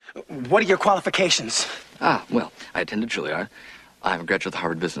What are your qualifications? Well, I attended Juilliard. I'm a graduate of the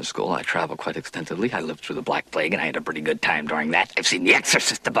Harvard Business School. I travel quite extensively. I lived through the Black Plague, and I had a pretty good time during that. I've seen The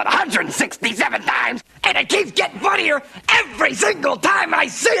Exorcist about 167 times, and it keeps getting funnier every single time I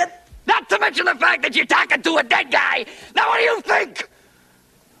see it. Not to mention the fact that you're talking to a dead guy. Now, what do you think?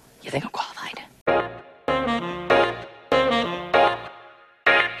 You think I'm qualified?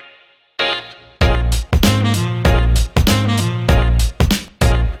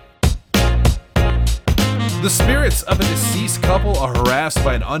 The spirits of a deceased couple are harassed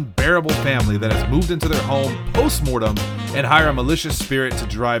by an unbearable family that has moved into their home post-mortem and hire a malicious spirit to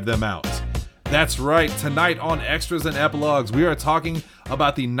drive them out. That's right, tonight on Extras and Epilogues, we are talking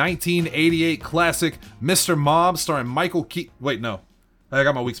about the 1988 classic Mr. Mom starring Michael Keaton. Wait, no. I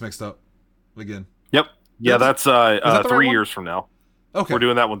got my weeks mixed up again. Yep. Yeah, that's that 3 years from now. Okay. We're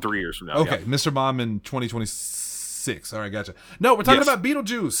doing that one 3 years from now. Okay, yeah. Mr. Mom in 2026. All right, gotcha. No, we're talking about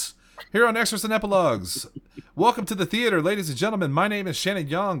Beetlejuice. Here on Extras and Epilogues. Welcome to the theater, ladies and gentlemen. My name is Shannon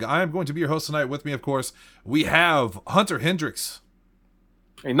Young. I am going to be your host tonight. With me, of course, we have Hunter Hendricks.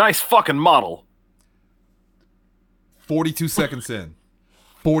 A nice fucking model. 42 seconds in.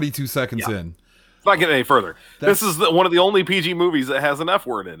 42 seconds in. It's not getting any further. This is one of the only PG movies that has an F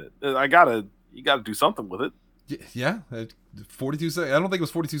word in it. You gotta do something with it. Yeah, 42 seconds. I don't think it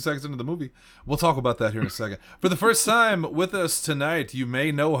was 42 seconds into the movie. We'll talk about that here in a second. For the first time with us tonight, you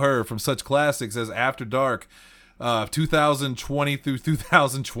may know her from such classics as After Dark, 2020 through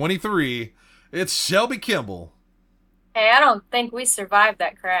 2023. It's Shelby Kimball. Hey, I don't think we survived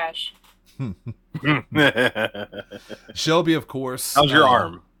that crash. Shelby, of course. How's your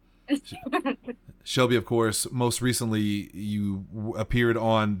arm? Shelby, of course, most recently you appeared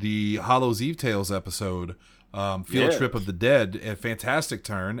on the Hallows' Eve Tales episode, Field Trip of the Dead, a fantastic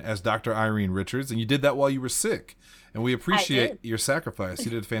turn as Dr. Irene Richards, and you did that while you were sick, and we appreciate your sacrifice.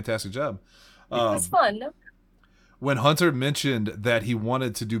 You did a fantastic job. It was fun. When Hunter mentioned that he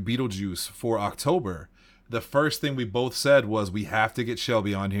wanted to do Beetlejuice for October, the first thing we both said was, we have to get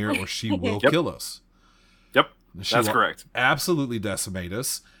Shelby on here or she will kill us. Yep, She that's will correct. Absolutely decimate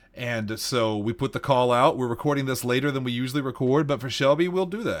us. And so we put the call out. We're recording this later than we usually record, but for Shelby, we'll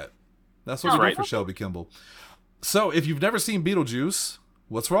do that. That's what we do for Shelby Kimball. So if you've never seen Beetlejuice,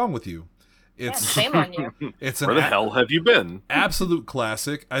 what's wrong with you? Shame on you. Where the hell have you been? Absolute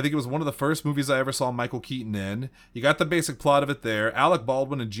classic. I think it was one of the first movies I ever saw Michael Keaton in. You got the basic plot of it there. Alec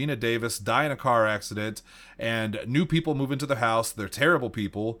Baldwin and Gina Davis die in a car accident, and new people move into their house. They're terrible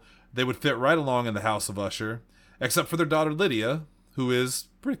people. They would fit right along in the house of Usher, except for their daughter Lydia, who is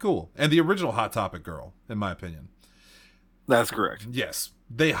pretty cool. And the original Hot Topic girl, in my opinion. That's correct. Yes.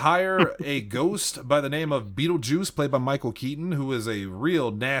 They hire a ghost by the name of Beetlejuice, played by Michael Keaton, who is a real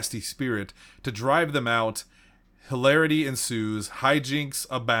nasty spirit, to drive them out. Hilarity ensues. Hijinks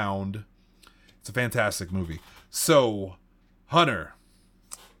abound. It's a fantastic movie. So, Hunter,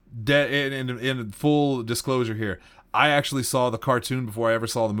 in full disclosure here, I actually saw the cartoon before I ever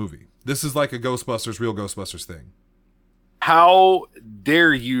saw the movie. This is like a Ghostbusters, real Ghostbusters thing. How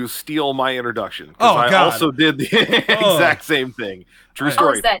dare you steal my introduction? Because I also did the exact same thing. True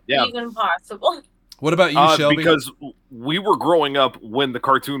story. How is that even possible? What about you, Shelby? Because we were growing up when the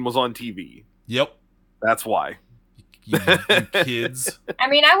cartoon was on TV. Yep. That's why. You kids. I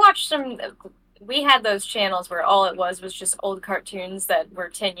mean, I watched some... We had those channels where all it was just old cartoons that were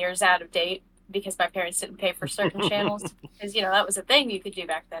 10 years out of date because my parents didn't pay for certain channels. Because, that was a thing you could do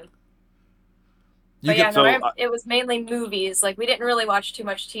back then. It was mainly movies. Like, we didn't really watch too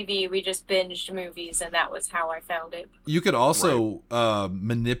much TV. We just binged movies, and that was how I found it. You could also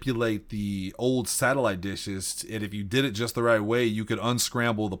manipulate the old satellite dishes, and if you did it just the right way, you could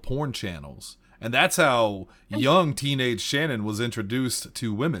unscramble the porn channels. And that's how young teenage Shannon was introduced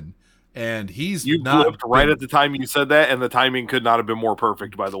to women. And You flipped right at the time you said that, and the timing could not have been more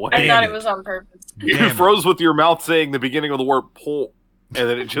perfect, by the way. I thought it was on purpose. You froze with your mouth saying the beginning of the word "porn." And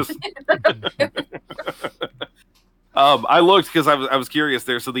then it just... I looked because I was curious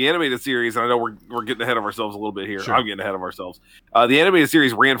there. So the animated series, and I know we're getting ahead of ourselves a little bit here. Sure. I'm getting ahead of ourselves. The animated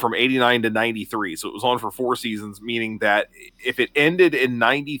series ran from 89 to 93. So it was on for 4 seasons, meaning that if it ended in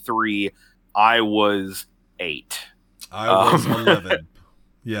 93, I was 8. I was 11.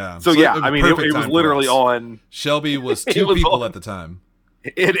 Yeah. So yeah, I mean, it was literally on... Shelby was 2 people at the time.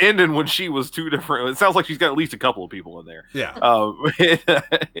 It ended when she was 2 different. It sounds like she's got at least a couple of people in there. Yeah.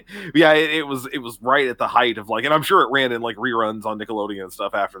 It was right at the height of and I'm sure it ran in reruns on Nickelodeon and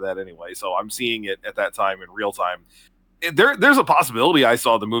stuff after that anyway. So I'm seeing it at that time in real time. There's a possibility I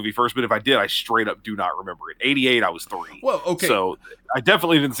saw the movie first, but if I did, I straight up do not remember it. 88, I was 3. Well, okay. So I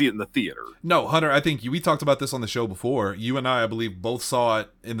definitely didn't see it in the theater. No, Hunter, I think we talked about this on the show before. You and I believe, both saw it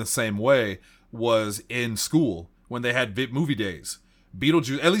in the same way, was in school when they had movie days.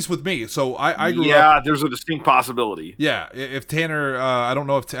 Beetlejuice, at least with me. So I grew up. Yeah, there's a distinct possibility. Yeah, if Tanner, I don't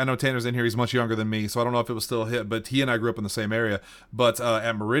know if I know Tanner's in here. He's much younger than me, so I don't know if it was still hit. But he and I grew up in the same area. But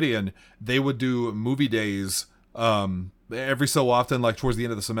at Meridian, they would do movie days every so often, like towards the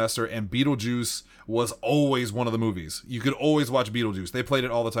end of the semester. And Beetlejuice was always one of the movies. You could always watch Beetlejuice. They played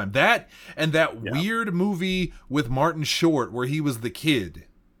it all the time. That and that weird movie with Martin Short where he was the kid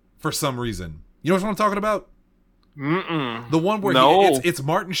for some reason. You know what I'm talking about? Mm-mm. The one where it's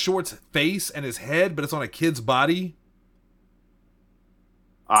Martin Short's face and his head, but it's on a kid's body.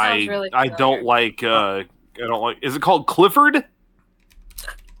 Sounds really familiar. I don't like. Is it called Clifford?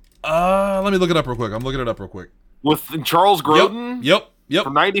 Let me look it up real quick. I'm looking it up real quick. With Charles Grodin? Yep.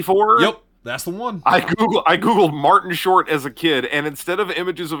 From 94? Yep. That's the one. I googled Martin Short as a kid, and instead of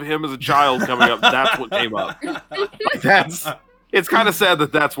images of him as a child coming up, that's what came up. It's kind of sad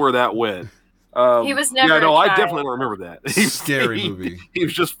that that's where that went. He was never. Yeah, no, a I child. definitely don't remember that. Scary movie. He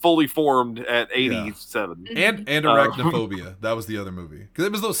was just fully formed at 87. And Arachnophobia. That was the other movie. Because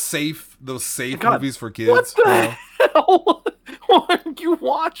it was those safe God, movies for kids. What the hell? What are you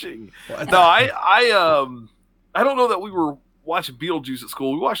watching? No, I don't know that we were watching Beetlejuice at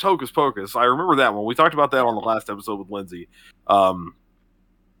school. We watched Hocus Pocus. I remember that one. We talked about that on the last episode with Lindsay.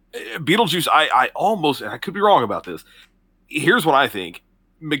 Beetlejuice, I almost, and I could be wrong about this. Here's what I think.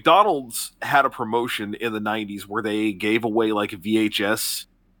 McDonald's had a promotion in the 90s where they gave away like VHS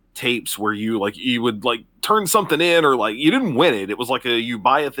tapes where you would like turn something in, or like you didn't win it. It was like you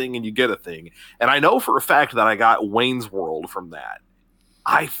buy a thing and you get a thing. And I know for a fact that I got Wayne's World from that.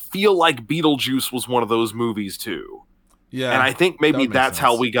 I feel like Beetlejuice was one of those movies too. Yeah. And I think maybe that's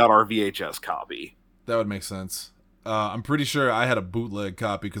how we got our VHS copy. That would make sense. I'm pretty sure I had a bootleg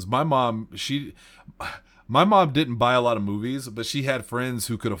copy because my mom didn't buy a lot of movies, but she had friends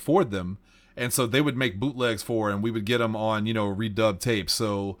who could afford them. And so they would make bootlegs for her, and we would get them on, redubbed tapes.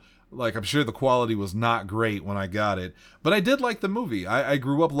 So, like, I'm sure the quality was not great when I got it. But I did like the movie. I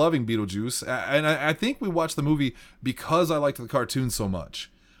grew up loving Beetlejuice. And I think we watched the movie because I liked the cartoon so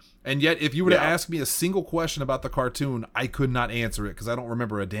much. And yet, if you were to ask me a single question about the cartoon, I could not answer it because I don't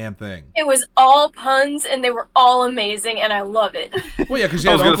remember a damn thing. It was all puns, and they were all amazing, and I love it. Well, yeah, because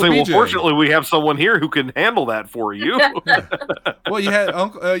I was going to say, BJ. well, fortunately, we have someone here who can handle that for you. Well, you had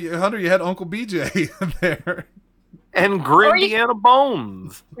Hunter. You had Uncle BJ there, and Grandiana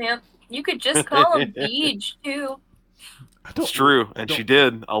Bones. Yeah, you could just call him Beej too. It's true, and she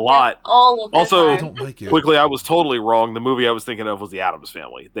did a lot. All of Also, I don't like it. Quickly, I was totally wrong. The movie I was thinking of was The Addams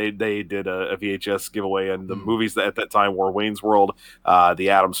Family. They did a VHS giveaway, and the movies that at that time were Wayne's World, The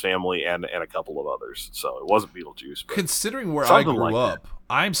Addams Family, and a couple of others. So it wasn't Beetlejuice. But considering where I grew up,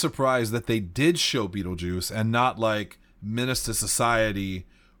 I'm surprised that they did show Beetlejuice and not like Menace to Society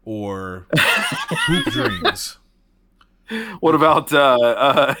or Hoop Dreams. What about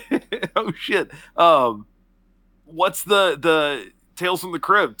oh shit? What's the Tales from the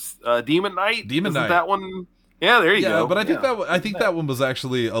Crypt? Demon Knight? Demon Knight. That one? Yeah, there you go. But I think that one was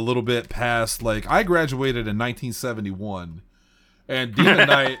actually a little bit past. Like, I graduated in 1971, and Demon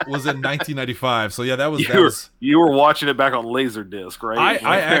Knight was in 1995. So yeah, that was you were watching it back on Laserdisc, right?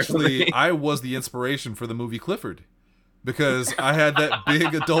 I was the inspiration for the movie Clifford. Because I had that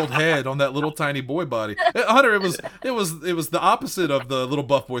big adult head on that little tiny boy body. Hunter, it was the opposite of the little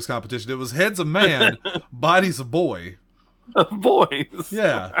buff boys competition. It was heads of man, bodies of boy. Boys.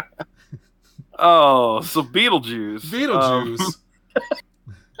 Yeah. Oh, so Beetlejuice.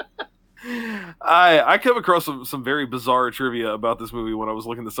 I came across some very bizarre trivia about this movie when I was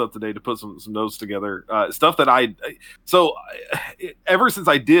looking this up today to put some notes together. Stuff that ever since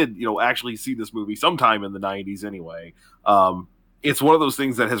I did, actually see this movie sometime in the 90s anyway, it's one of those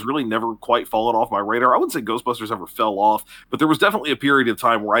things that has really never quite fallen off my radar. I wouldn't say Ghostbusters ever fell off, but there was definitely a period of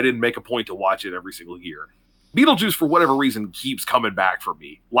time where I didn't make a point to watch it every single year. Beetlejuice, for whatever reason, keeps coming back for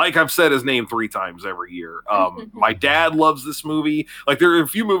me. Like I've said his name 3 times every year. My dad loves this movie. Like, there are a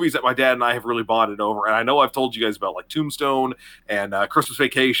few movies that my dad and I have really bonded over, and I know I've told you guys about, like Tombstone and Christmas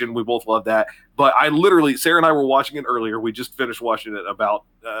Vacation. We both love that. But Sarah and I were watching it earlier. We just finished watching it about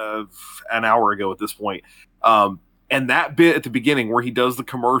an hour ago at this point. And that bit at the beginning where he does the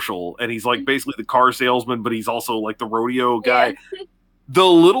commercial, and he's like basically the car salesman, but he's also like the rodeo guy. Yeah. The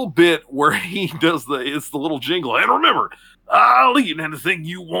little bit where he does it's the little jingle. And remember, I'll eat anything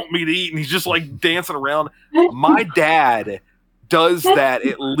you want me to eat. And he's just like dancing around. My dad does that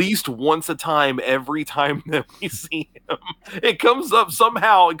at least once a time every time that we see him. It comes up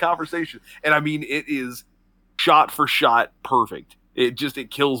somehow in conversation. And I mean, it is shot for shot perfect.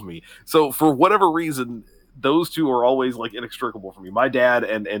 It kills me. So for whatever reason, those two are always like inextricable for me. My dad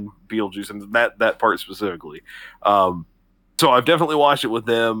and Beetlejuice, and that part specifically. So I've definitely watched it with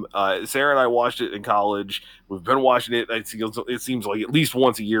them. Sarah and I watched it in college. We've been watching it. It seems like at least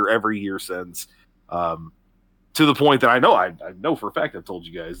once a year, every year since. To the point that I know for a fact I've told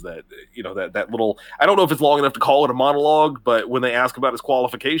you guys that, you know, that little, I don't know if it's long enough to call it a monologue, but when they ask about his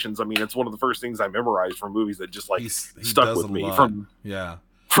qualifications, I mean, it's one of the first things I memorized from movies that just like stuck with me from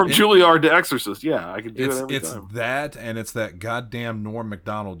Juilliard to Exorcist. Yeah, I could do it every time. It's that, and it's that goddamn Norm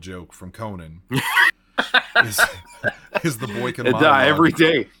Macdonald joke from Conan. is the boy can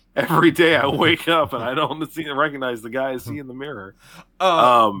monologue. Every day I wake up and I don't recognize the guy I see in the mirror.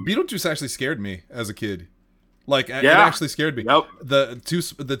 Beetlejuice actually scared me as a kid. Like, it actually scared me. Yep.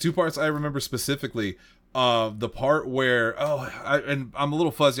 The two parts I remember specifically, the part where and I'm a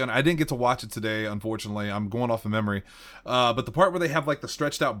little fuzzy on it. I didn't get to watch it today, unfortunately. I'm going off of memory. But the part where they have like the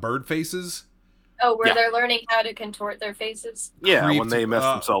stretched out bird faces. Oh, where they're learning how to contort their faces. Yeah, when they mess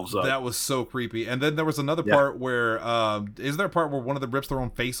themselves up. That was so creepy. And then there was another part where is there a part where one of them rips their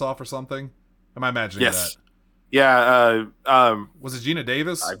own face off or something? Am I imagining that? Yeah, was it Gina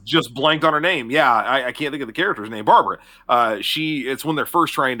Davis? I just blanked on her name. Yeah, I can't think of the character's name. Barbara. It's when they're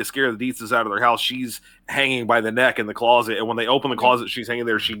first trying to scare the Dietzes out of their house. She's hanging by the neck in the closet, and when they open the closet, she's hanging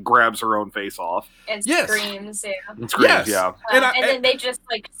there. She grabs her own face off and screams. Yeah, and screams. Yeah, and then they just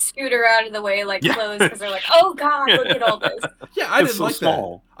like scoot her out of the way like clothes because they're like, "Oh God, look at all this." Yeah, I didn't like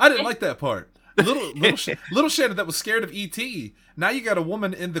that. I didn't like that part. Little Shannon that was scared of E.T. Now you got a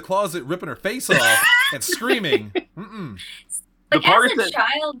woman in the closet ripping her face off and screaming. Like, as a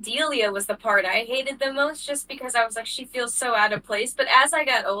child, Delia was the part I hated the most just because I was like, she feels so out of place. But as I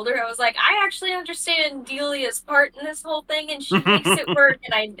got older, I was like, I actually understand Delia's part in this whole thing, and she makes it work,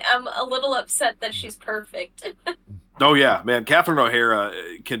 and I'm a little upset that she's perfect. Oh, yeah, man. Catherine O'Hara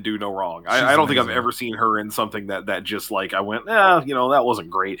can do no wrong. I don't think I've ever seen her in something that just like, I went, that wasn't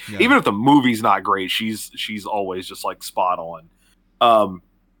great. Yeah. Even if the movie's not great, she's always just like spot on.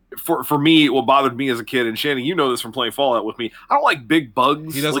 For me, what bothered me as a kid, and Shannon, you know this from playing Fallout with me, I don't like big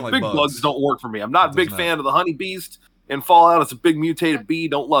bugs. He doesn't like big bugs don't work for me. I'm not a big fan of the honey beast in Fallout. It's a big mutated bee.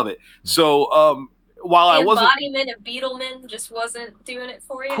 Don't love it. So while I wasn't, the embodiment of Beetleman just wasn't doing it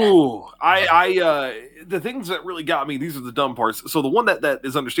for you. Cool. The things that really got me, these are the dumb parts. So the one that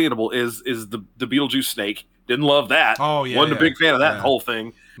is understandable is the Beetlejuice snake. Didn't love that. Oh yeah, wasn't a big fan of that whole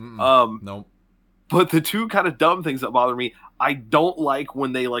thing. Nope. But the two kind of dumb things that bother me, I don't like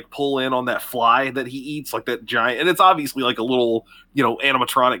when they like pull in on that fly that he eats, like that giant, and it's obviously like a little,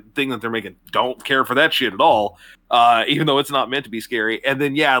 animatronic thing that they're making. Don't care for that shit at all, even though it's not meant to be scary. And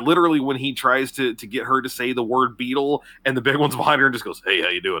then, literally when he tries to get her to say the word beetle, and the big one's behind her and just goes, "Hey, how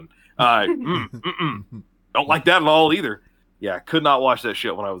you doing?" Don't like that at all either. Yeah, could not watch that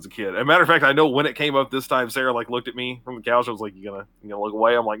shit when I was a kid. As a matter of fact, I know when it came up this time, Sarah like looked at me from the couch. I was like, "You gonna look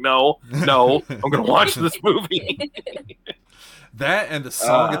away?" I'm like, "No, I'm gonna watch this movie." That and the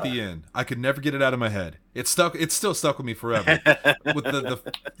song at the end, I could never get it out of my head. It's still stuck with me forever. With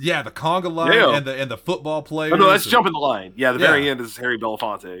the conga line and the football players. Oh no, that's jumping the line. Yeah, the very end is Harry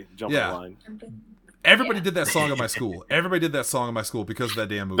Belafonte jumping the line. Everybody did that song in my school. Everybody did that song in my school because of that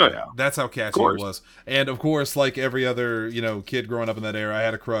damn movie. Oh, yeah. That's how catchy it was. And of course, like every other kid growing up in that era, I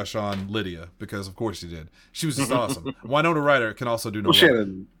had a crush on Lydia because of course she did. She was just awesome. Winona Ryder can also do no wrong.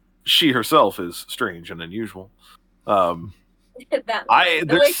 Shannon, she herself is strange and unusual. The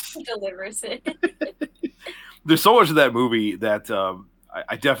way she delivers it. There's so much of that movie that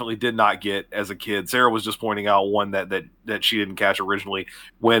I definitely did not get as a kid. Sarah was just pointing out one that she didn't catch originally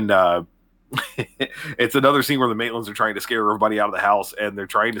when. It's another scene where the Maitlands are trying to scare everybody out of the house, and they're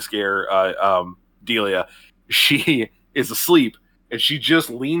trying to scare Delia. She is asleep, and she just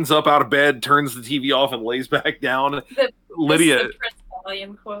leans up out of bed, turns the TV off, and lays back down. Lydia, the Prince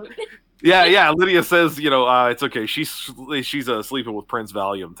Valium quote. Yeah. Lydia says, it's okay. She's sleeping with Prince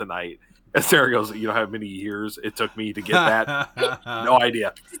Valium tonight. And Sarah goes, how many years it took me to get that? No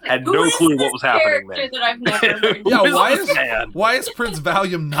idea. Had no clue what was happening there. That I've never heard. Yeah, why is Prince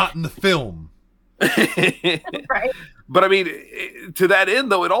Valium not in the film? Right. But I mean, to that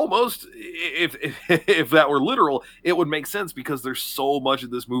end, though, it almost, if that were literal, it would make sense because there's so much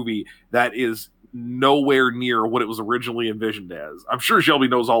of this movie that is nowhere near what it was originally envisioned as. I'm sure Shelby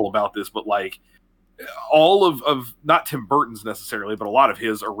knows all about this, but like, all of not Tim Burton's necessarily, but a lot of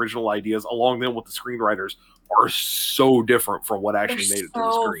his original ideas, along then with the screenwriters, are so different from what actually made it to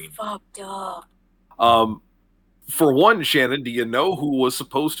the screen. Fucked up. For one, Shannon, do you know who was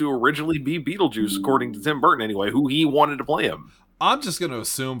supposed to originally be Beetlejuice, according to Tim Burton anyway, who he wanted to play him? I'm just going to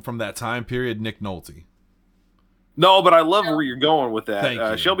assume from that time period, Nick Nolte. No, but I love where you're going with that. Thank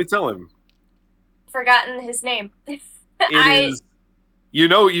you. Shelby, tell him. Forgotten his name. It is. You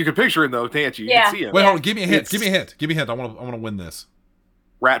know, you can picture him though, can't you? You can see him. Wait, hold on. Give me a hint. Give me a hint. I want to win this.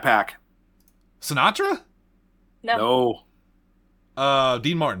 Rat Pack. Sinatra? No.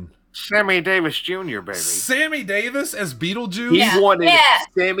 Dean Martin. Sammy Davis Jr., baby. Sammy Davis as Beetlejuice? He wanted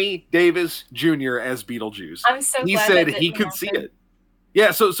Sammy Davis Jr. as Beetlejuice. I'm so glad he said he could see it.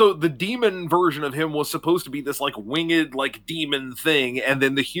 Yeah, so the demon version of him was supposed to be this like winged like demon thing, and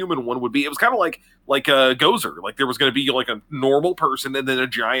then the human one would be. It was kind of like a Gozer. Like there was going to be like a normal person and then a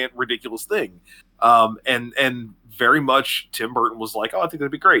giant ridiculous thing. And very much Tim Burton was like, oh, I think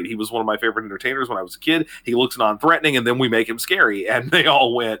that'd be great. He was one of my favorite entertainers when I was a kid. He looks non-threatening, and then we make him scary, and they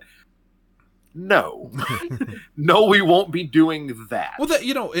all went, no, no, we won't be doing that. Well,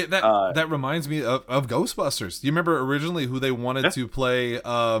 that reminds me of Ghostbusters. Do you remember originally who they wanted to play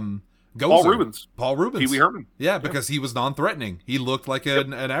Gozer? Paul Rubens. Pee Wee Herman. Yeah, because he was non-threatening. He looked like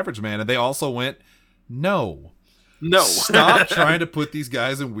an average man. And they also went, no. Stop trying to put these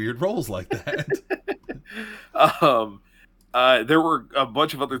guys in weird roles like that. There were a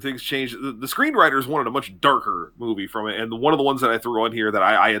bunch of other things changed. The screenwriters wanted a much darker movie from it, and one of the ones that I threw on here that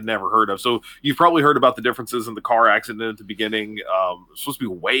I had never heard of. So you've probably heard about the differences in the car accident at the beginning. It's supposed to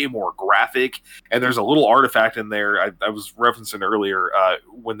be way more graphic, and there's a little artifact in there I was referencing earlier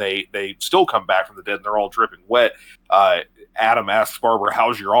when they still come back from the dead and they're all dripping wet. Adam asks Barbara,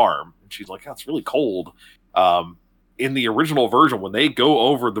 how's your arm? And she's like, oh, it's really cold. In the original version, when they go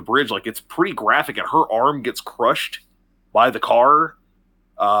over the bridge, like it's pretty graphic, and her arm gets crushed by the car,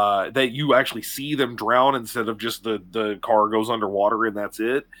 that you actually see them drown instead of just the car goes underwater and that's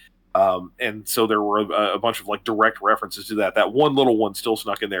it. And so there were a bunch of like direct references to that. That one little one still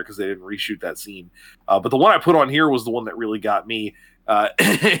snuck in there because they didn't reshoot that scene. But the one I put on here was the one that really got me.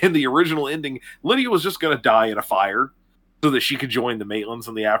 In the original ending, Lydia was just going to die in a fire so that she could join the Maitlands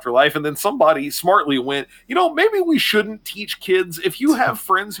in the afterlife. And then somebody smartly went, maybe we shouldn't teach kids, if you have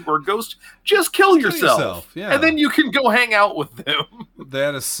friends who are ghosts, just kill yourself. Yeah. And then you can go hang out with them. They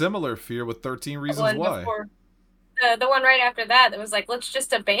had a similar fear with 13 Reasons Why. The one right after that was like, let's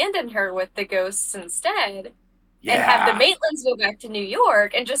just abandon her with the ghosts instead. And have the Maitlands go back to New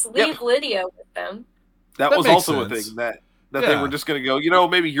York and just leave Lydia with them. That was also sense. A thing that they were just going to go,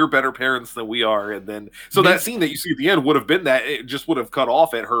 maybe you're better parents than we are. And then, so that scene that you see at the end would have been that it just would have cut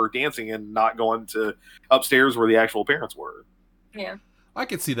off at her dancing and not going to upstairs where the actual parents were. Yeah. I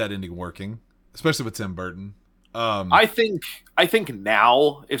could see that ending working, especially with Tim Burton. I think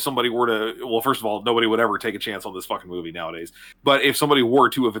now if somebody were to, well, first of all, nobody would ever take a chance on this fucking movie nowadays. But if somebody were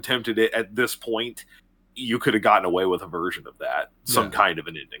to have attempted it at this point, you could have gotten away with a version of that, some kind of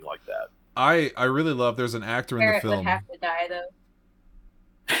an ending like that. I really love. There's an actor in the film. Would have to die though.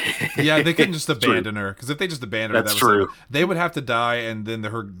 Yeah, they couldn't just abandon her, because if they just abandoned her, that's true. They would have to die, and then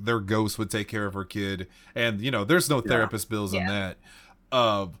their ghost would take care of her kid, and there's no therapist bills in that.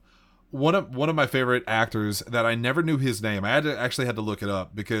 One of my favorite actors that I never knew his name. I actually had to look it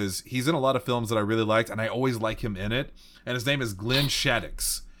up because he's in a lot of films that I really liked, and I always like him in it. And his name is Glenn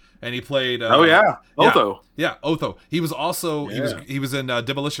Shaddix. And he played Otho. Yeah, Otho. He was also he was in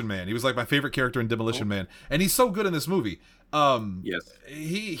Demolition Man. He was like my favorite character in Demolition Man, and he's so good in this movie. Yes,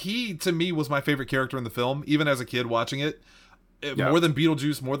 he to me was my favorite character in the film, even as a kid watching it. More than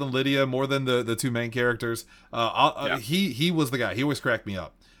Beetlejuice, more than Lydia, more than the two main characters. He was the guy. He always cracked me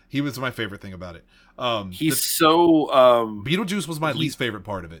up. He was my favorite thing about it. Beetlejuice was my least favorite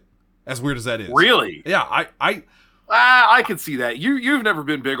part of it. As weird as that is. Really? Yeah, I can see that. You've never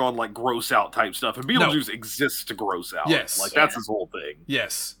been big on like gross out type stuff, and Beetlejuice exists to gross out. Yes, that's his whole thing.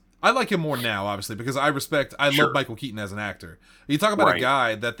 Yes, I like him more now, obviously, because I love Michael Keaton as an actor. You talk about a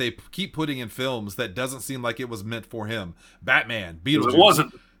guy that they keep putting in films that doesn't seem like it was meant for him. Batman, Beetlejuice. It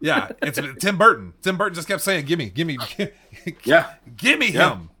wasn't. Yeah, it's Tim Burton. Tim Burton just kept saying, "Give me, give me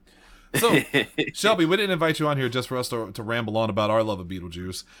him." So, Shelby, we didn't invite you on here just for us to ramble on about our love of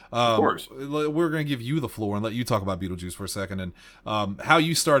Beetlejuice. Of course. We're going to give you the floor and let you talk about Beetlejuice for a second, and how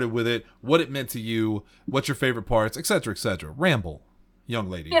you started with it, what it meant to you, what's your favorite parts, etc., etc. Ramble, young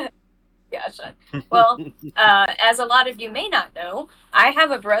lady. Gotcha. Well, as a lot of you may not know, I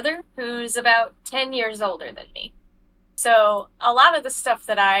have a brother who's about 10 years older than me. So a lot of the stuff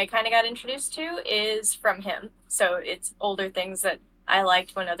that I kind of got introduced to is from him. So it's older things that I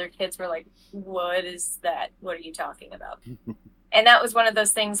liked when other kids were like, what is that? What are you talking about? And that was one of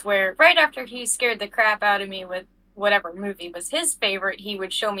those things where right after he scared the crap out of me with whatever movie was his favorite, he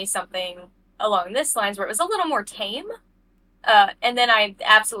would show me something along this lines where it was a little more tame. And then I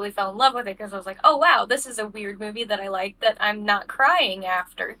absolutely fell in love with it because I was like, oh wow, this is a weird movie that I like that I'm not crying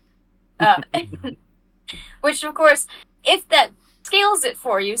after. Which of course, if that scales it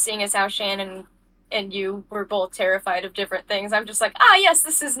for you, seeing as how Shannon and you were both terrified of different things, I'm just like, yes,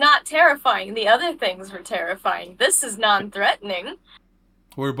 this is not terrifying. The other things were terrifying. This is non-threatening.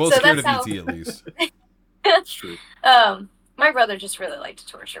 We're both scared of E.T. at least. That's true. My brother just really liked to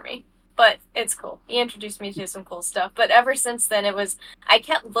torture me, but it's cool. He introduced me to some cool stuff. But ever since then, I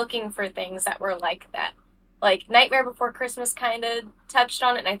kept looking for things that were like that. Like Nightmare Before Christmas kind of touched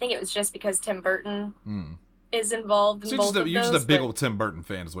on it, and I think it was just because Tim Burton is involved in both of those. You're just a big old Tim Burton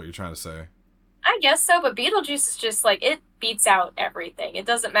fan is what you're trying to say. I guess so, but Beetlejuice is just like, it beats out everything. It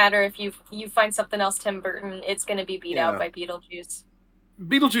doesn't matter if you find something else Tim Burton, it's going to be beat out by Beetlejuice.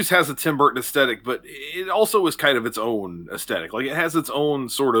 Beetlejuice has a Tim Burton aesthetic, but it also is kind of its own aesthetic. Like, it has its own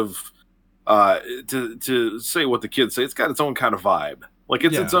sort of, to say what the kids say, it's got its own kind of vibe. Like,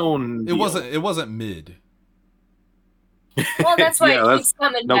 it's its own deal. It wasn't mid. Well, that's why it keeps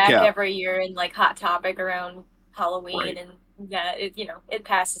coming back every year in, like, Hot Topic around Halloween, and it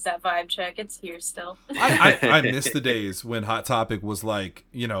passes that vibe check. It's here still. I miss the days when Hot Topic was like,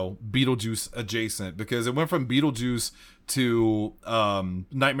 Beetlejuice adjacent, because it went from Beetlejuice to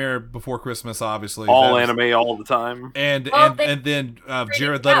Nightmare Before Christmas, obviously. All anime all the time. And then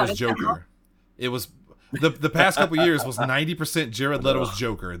Jared Leto's Joker. It was the past couple years was 90% Jared Leto's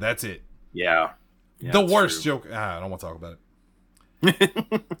Joker. That's it. Yeah. The worst Joker. I don't want to talk about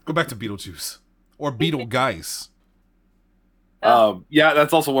it. Go back to Beetlejuice or Beetlegeist.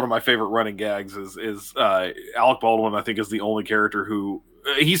 That's also one of my favorite running gags is Alec Baldwin, I think, is the only character who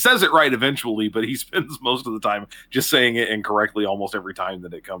he says it right eventually, but he spends most of the time just saying it incorrectly almost every time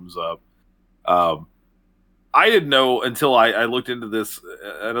that it comes up. I didn't know until I looked into this,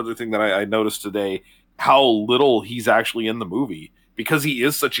 another thing that I noticed today, how little he's actually in the movie, because he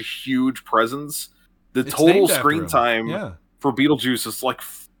is such a huge presence. The total screen time for Beetlejuice is like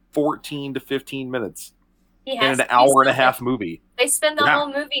 14 to 15 minutes. In an hour and a half movie. They spend the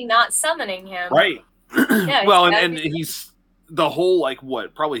whole movie not summoning him. Right. Well, and he's the whole,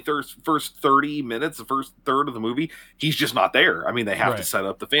 probably first 30 minutes, the first third of the movie, he's just not there. I mean, they have to set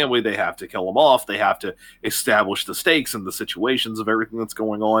up the family, they have to kill him off, they have to establish the stakes and the situations of everything that's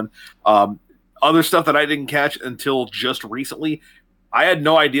going on. Other stuff that I didn't catch until just recently, I had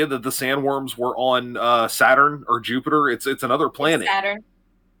no idea that the sandworms were on Saturn or Jupiter. It's another planet. It's Saturn.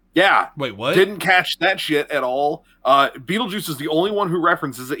 Yeah. Wait, what? Didn't catch that shit at all. Beetlejuice is the only one who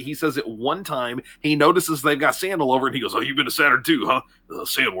references it. He says it one time. He notices they've got sand all over it, and he goes, "Oh, you've been to Saturn too, huh?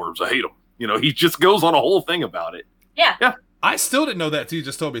 Sandworms, I hate them." He just goes on a whole thing about it. Yeah. I still didn't know that till you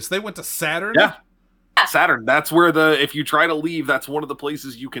just told me. So they went to Saturn? Yeah. Saturn. That's where if you try to leave, that's one of the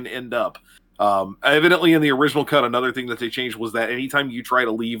places you can end up. Evidently in the original cut, another thing that they changed was that anytime you try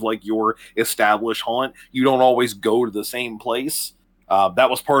to leave your established haunt, you don't always go to the same place. That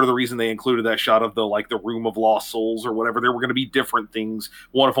was part of the reason they included that shot of the Room of Lost Souls or whatever. There were going to be different things.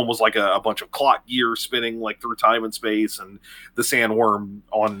 One of them was a bunch of clock gear spinning through time and space, and the sandworm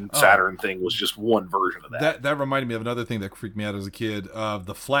on Saturn thing was just one version of that. That reminded me of another thing that freaked me out as a kid.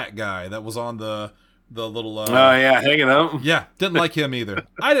 The flat guy that was on the little... hanging out. Yeah, didn't like him either.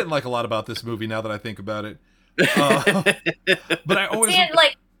 I didn't like a lot about this movie now that I think about it. But I always...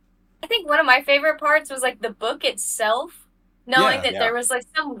 I think one of my favorite parts was the book itself. Knowing that there was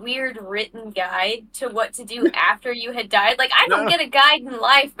some weird written guide to what to do after you had died. I don't get a guide in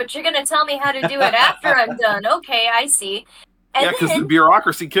life, but you're going to tell me how to do it after I'm done. Okay, I see. And because the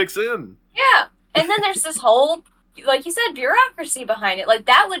bureaucracy kicks in. Yeah. And then there's this whole, like you said, bureaucracy behind it.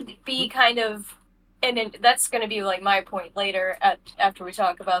 That would be kind of, and that's going to be my point later after we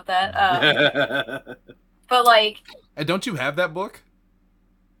talk about that. But And don't you have that book?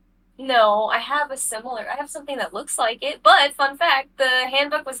 No, I have something that looks like it, but fun fact, the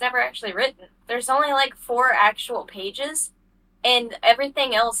handbook was never actually written. There's only 4 actual pages, and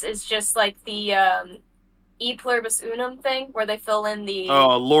everything else is just the E pluribus unum thing, where they fill in the...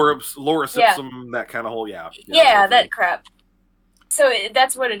 Oh, Laura Ipsum, that kind of whole, Yeah, that crap. So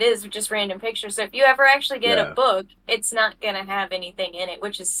that's what it is, just random pictures. So if you ever actually get a book, it's not going to have anything in it,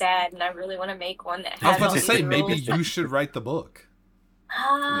 which is sad, and I really want to make one that has... I was about to say, rules. maybe you should write the book.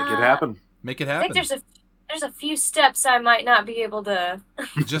 Make it happen. Make it happen. I think there's a few steps I might not be able to...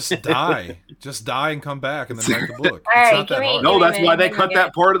 Just die and come back and then write the book. All right, not that hard. No, that's why they cut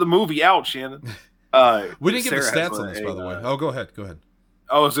that part of the movie out, Shannon. We didn't get the stats on this, by the way. Oh, go ahead.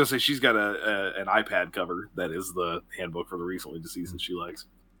 I was going to say, she's got an iPad cover that is the handbook for the recently deceased that she likes.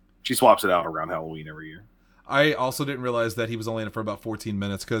 She swaps it out around Halloween every year. I also didn't realize that he was only in it for about 14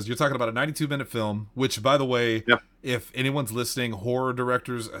 minutes, because you're talking about a 92-minute film, which, by the way, if anyone's listening, horror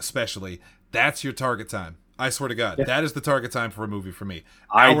directors especially, that's your target time. I swear to God, that is the target time for a movie for me.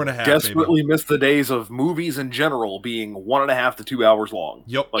 Hour and a half. I desperately miss the days of movies in general being 1.5 to 2 hours long.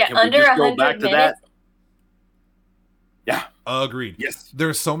 Yep. Like, can under we just go back to minutes? That? Yeah. Agreed. Yes.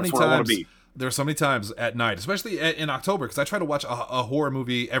 There's so many times. There's so many times at night, especially in October, because I try to watch a horror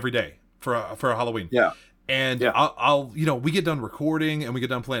movie every day for a Halloween. Yeah. And I'll we get done recording and we get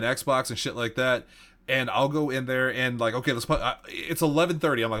done playing Xbox and shit like that. And I'll go in there and like, okay, let's put. It's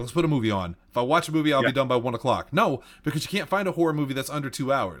 11:30. I'm like, let's put a movie on. If I watch a movie, I'll be done by 1 o'clock. No, because you can't find a horror movie that's under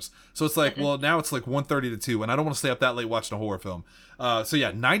 2 hours. So it's like, well, now it's like 1:30 to 2, and I don't want to stay up that late watching a horror film.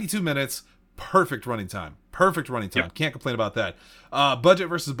 92 minutes, perfect running time. Perfect running time. Yep. Can't complain about that. Budget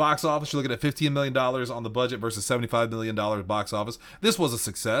versus box office. You're looking at $15 million on the budget versus $75 million box office. This was a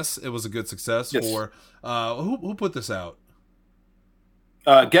success. It was a good success for who put this out?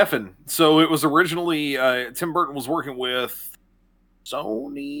 Geffen. So it was originally Tim Burton was working with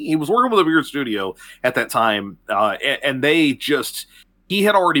Sony. He was working with a weird studio at that time, and he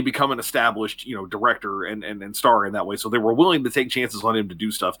had already become an established, director and star in that way. So they were willing to take chances on him to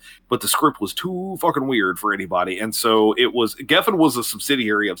do stuff, but the script was too fucking weird for anybody. And so Geffen was a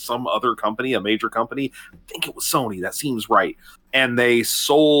subsidiary of some other company, a major company. I think it was Sony. That seems right. And they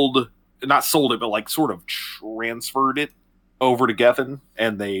not sold it, but like sort of transferred it over to Geffen,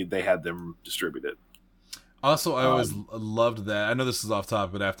 and they had them distribute it. Also, I always loved that. I know this is off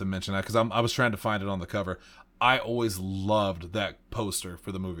topic, but I have to mention that because I was trying to find it on the cover. I always loved that poster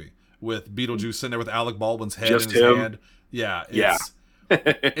for the movie with Beetlejuice sitting there with Alec Baldwin's head in his hand. Yeah,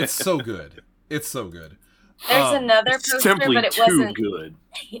 it's so good. It's so good. There's another poster, but it wasn't good.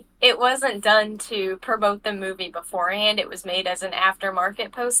 It wasn't done to promote the movie beforehand. It was made as an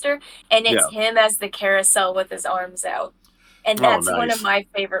aftermarket poster, and it's him as the carousel with his arms out. And that's one of my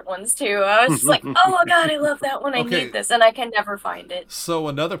favorite ones, too. I was just like, oh, my God, I love that one. I need this, and I can never find it. So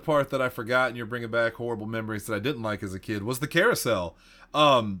another part that I forgot, and you're bringing back horrible memories that I didn't like as a kid, was the carousel.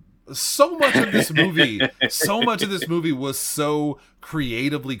 So much of this movie was so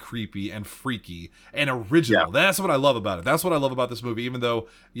creatively creepy and freaky and original. Yeah. That's what I love about it. That's what I love about this movie, even though,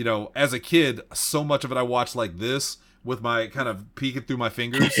 as a kid, so much of it I watched like this with my kind of peeking through my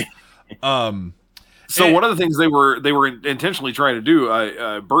fingers. So one of the things they were intentionally trying to do,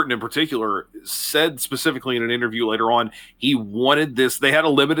 Burton in particular, said specifically in an interview later on, he wanted this. They had a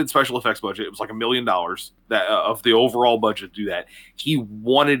limited special effects budget. It was like $1 million that of the overall budget to do that. He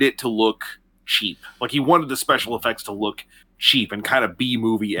wanted it to look cheap. Like he wanted the special effects to look cheap and kind of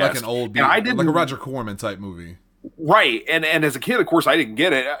B-movie-esque. Like an old like a Roger Corman type movie. Right, and as a kid, of course, I didn't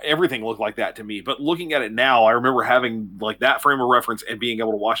get it. Everything looked like that to me. But looking at it now, I remember having like that frame of reference and being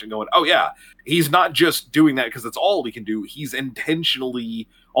able to watch it and going, oh yeah, he's not just doing that because that's all he can do. He's intentionally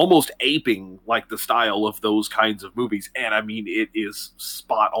almost aping like the style of those kinds of movies. And I mean, it is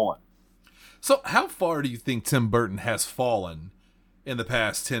spot on. So how far do you think Tim Burton has fallen in the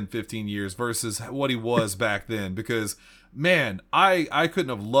past 10, 15 years versus what he was back then? Because man, I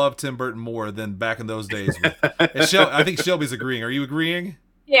couldn't have loved Tim Burton more than back in those days. I think Shelby's agreeing. Are you agreeing?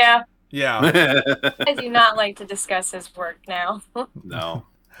 Yeah. Yeah. I do not like to discuss his work now. No.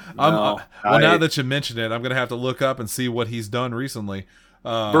 Now that you mention it, I'm going to have to look up and see what he's done recently.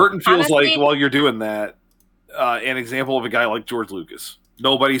 Burton feels like, while you're doing that, an example of a guy like George Lucas.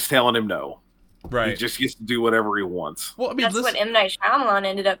 Nobody's telling him no. Right. He just gets to do whatever he wants. Well, I mean, that's what M. Night Shyamalan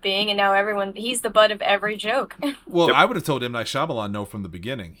ended up being, and now he's the butt of every joke. Well, I would have told M. Night Shyamalan no from the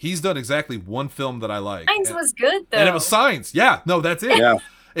beginning. He's done exactly one film that I like. Signs was good, though. And it was Signs. Yeah, no, that's it. Yeah.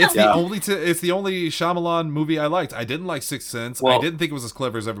 It's the only Shyamalan movie I liked. I didn't like Sixth Sense. I didn't think it was as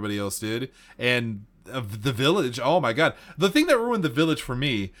clever as everybody else did. And The Village, oh my God. The thing that ruined The Village for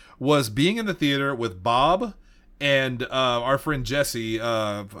me was being in the theater with Bob and our friend Joey.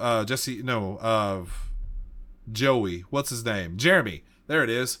 What's his name? Jeremy. There it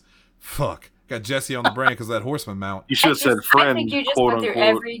is. Fuck. Got Jesse on the brain because of that horseman mount. You should have said friend. I think you just went through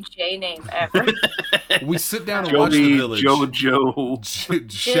every J name ever. We sit down and watch The Village. Jojo.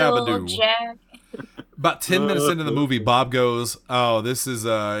 Shabadoo. Jack. About 10 minutes into the movie, Bob goes, oh, this is,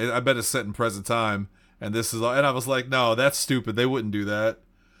 I bet it's set in present time. And I was like, no, that's stupid. They wouldn't do that.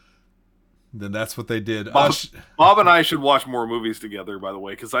 Then that's what they did. Bob and I should watch more movies together, by the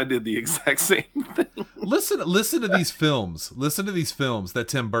way, because I did the exact same thing. Listen to these films. Listen to these films that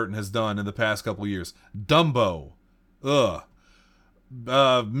Tim Burton has done in the past couple of years. Dumbo. Ugh.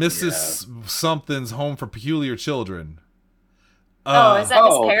 Mrs. Something's Home for Peculiar Children. Is that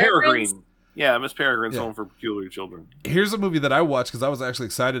Miss Peregrine? Yeah, Miss Peregrine's Home for Peculiar Children. Here's a movie that I watched because I was actually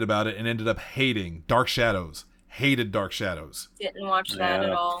excited about it and ended up hating Dark Shadows. Hated Dark Shadows. Didn't watch that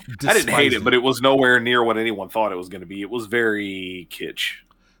at all. I didn't hate it, but it was nowhere near what anyone thought it was going to be. It was very kitsch.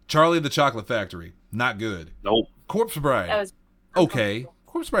 Charlie and the Chocolate Factory, not good. Nope. Corpse Bride, okay.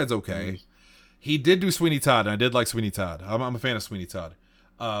 Corpse Bride's okay. He did do Sweeney Todd, and I did like Sweeney Todd. I'm a fan of Sweeney Todd.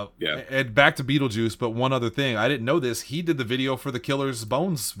 And back to Beetlejuice, but one other thing. I didn't know this. He did the video for the Killer's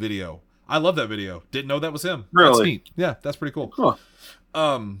Bones video. I love that video. Didn't know that was him. Really? That's neat. Yeah, that's pretty cool.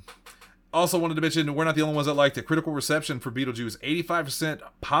 Huh. Also wanted to mention, we're not the only ones that liked it. Critical reception for Beetlejuice, 85%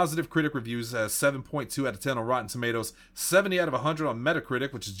 positive critic reviews, 7.2 out of 10 on Rotten Tomatoes, 70 out of 100 on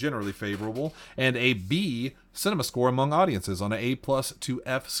Metacritic, which is generally favorable, and a B cinema score among audiences on an A+ to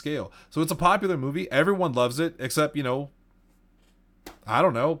F scale. So it's a popular movie. Everyone loves it, except, I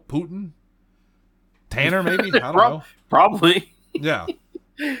don't know, Putin? Tanner, maybe? I don't know. Probably. Yeah.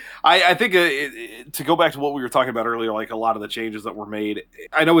 I think to go back to what we were talking about earlier, like a lot of the changes that were made,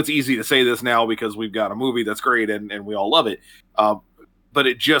 I know it's easy to say this now because we've got a movie that's great and we all love it. But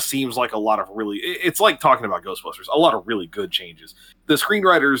it just seems like a lot of it's like talking about Ghostbusters, a lot of really good changes. The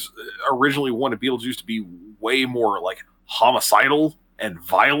screenwriters originally wanted Beetlejuice to be way more like homicidal and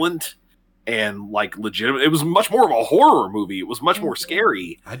violent and like legitimate. It was much more of a horror movie. It was much more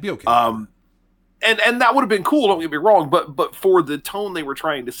scary. I'd be okay. And that would have been cool, don't get me wrong, but for the tone they were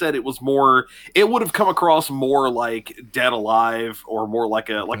trying to set, it would have come across more like Dead Alive or more like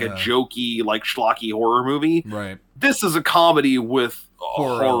a jokey, like schlocky horror movie. Right. This is a comedy with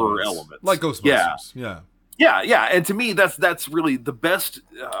horror elements. Like Ghostbusters. Yeah. Yeah, and to me, that's really the best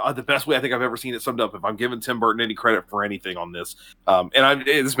way I think I've ever seen it summed up. If I'm giving Tim Burton any credit for anything on this,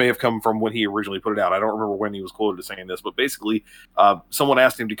 this may have come from when he originally put it out. I don't remember when he was quoted as saying this, but basically, someone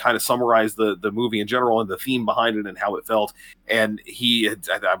asked him to kind of summarize the movie in general and the theme behind it and how it felt, and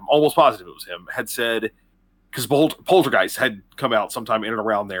I'm almost positive it was him, had said, because Poltergeist had come out sometime in and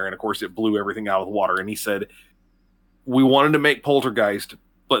around there, and of course it blew everything out of the water, and he said, we wanted to make Poltergeist,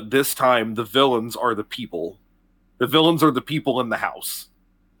 but this time the villains are the people. The villains are the people in the house.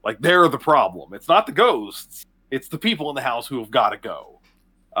 Like, they're the problem. It's not the ghosts. It's the people in the house who have got to go.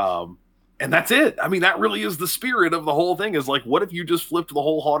 And that's it. I mean, that really is the spirit of the whole thing, is like, what if you just flipped the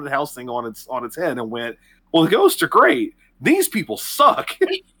whole haunted house thing on its head and went, well, the ghosts are great. These people suck.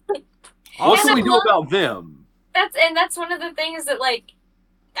 What can we do about them? That's one of the things that, like,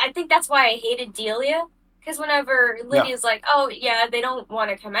 I think that's why I hated Delia. Because whenever Lydia's like, oh, yeah, they don't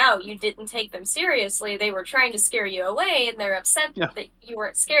want to come out. You didn't take them seriously. They were trying to scare you away, and they're upset that you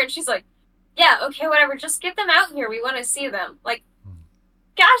weren't scared. She's like, yeah, okay, whatever. Just get them out here. We want to see them. Like,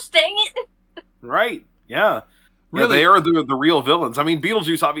 gosh dang it. Right. Yeah. Really? Yeah, they are the real villains. I mean,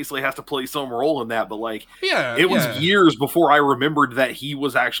 Beetlejuice obviously has to play some role in that, but, like, it was years before I remembered that he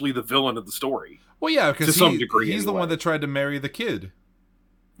was actually the villain of the story. Well, yeah, because he's the one that tried to marry the kid.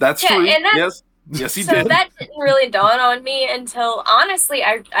 That's true. Yes, he did. So that didn't really dawn on me until, honestly,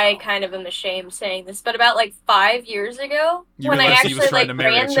 I kind of am ashamed saying this, but about like 5 years ago, when I actually like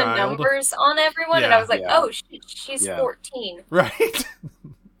ran the numbers on everyone, and I was like, oh, she's 14. Right.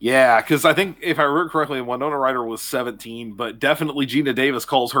 Yeah, because I think, if I remember correctly, Winona Ryder was 17, but definitely Gina Davis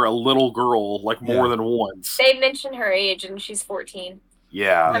calls her a little girl like more than once. They mention her age, and she's 14.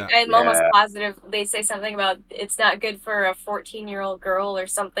 Yeah. I'm almost positive they say something about it's not good for a 14-year-old girl or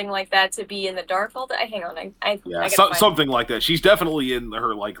something like that to be in the dark all day. Hang on, I something like that. She's definitely in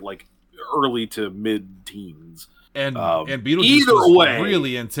her like early to mid-teens. And Beetlejuice was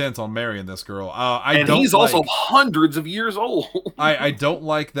really intent on marrying this girl. He's also hundreds of years old. I don't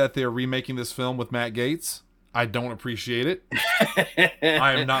like that they're remaking this film with Matt Gaetz. I don't appreciate it.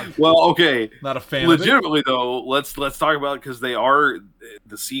 I am not. Well, okay, not a fan. Legitimately, though, let's talk about it, because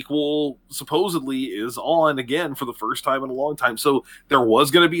the sequel supposedly is on again for the first time in a long time. So there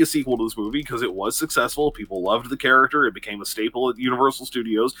was going to be a sequel to this movie because it was successful. People loved the character. It became a staple at Universal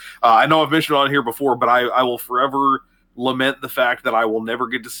Studios. I know I've mentioned it on here before, but I will forever lament the fact that I will never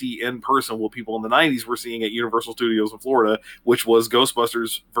get to see in person what people in the 90s were seeing at Universal Studios in Florida, which was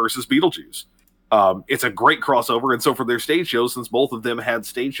Ghostbusters versus Beetlejuice. It's a great crossover, and so for their stage shows, since both of them had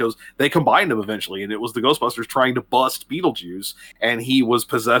stage shows, they combined them eventually, and it was the Ghostbusters trying to bust Beetlejuice, and he was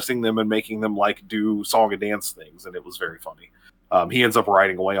possessing them and making them like do song and dance things, and it was very funny. He ends up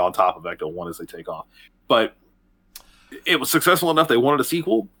riding away on top of Ecto-1 as they take off. But it was successful enough they wanted a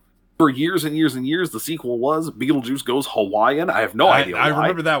sequel, for years and years and years, the sequel was Beetlejuice Goes Hawaiian. I have no idea why. I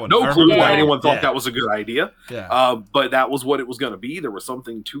remember that one. No clue why anyone thought that was a good idea. Yeah. But that was what it was going to be. There was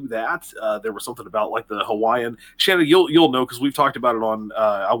something to that. There was something about like the Hawaiian. Shannon, you'll know because we've talked about it on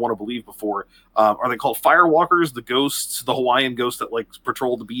I Want to Believe before. Are they called firewalkers? The ghosts, the Hawaiian ghosts that like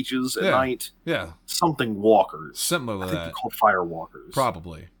patrol the beaches at night. Yeah. Something walkers. Similar to I think that. they're called firewalkers.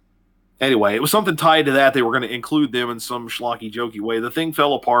 Probably. Anyway, it was something tied to that. They were going to include them in some schlocky, jokey way. The thing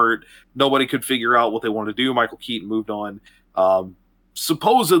fell apart. Nobody could figure out what they wanted to do. Michael Keaton moved on.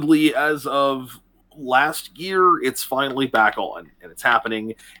 Supposedly, as of last year, it's finally back on, and it's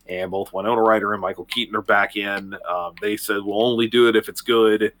happening. And both Winona Ryder and Michael Keaton are back in. They said, we'll only do it if it's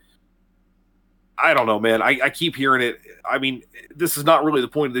good. I don't know, man. I keep hearing it. I mean, this is not really the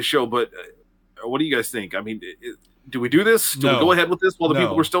point of this show, but what do you guys think? I mean, do we do this? Do we go ahead with this while the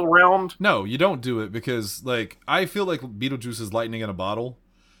people are still around? No, you don't do it because, like, I feel like Beetlejuice is lightning in a bottle.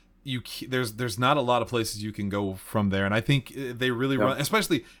 There's not a lot of places you can go from there, and I think they really run,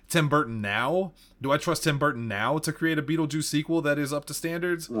 especially Tim Burton now. Do I trust Tim Burton now to create a Beetlejuice sequel that is up to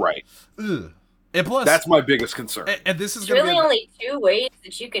standards? Right. Ugh. And plus, that's my biggest concern. And this is really only two ways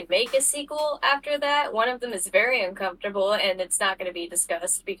that you can make a sequel after that. One of them is very uncomfortable, and it's not going to be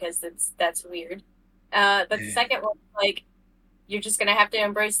discussed because that's weird. But the second one, like, you're just gonna have to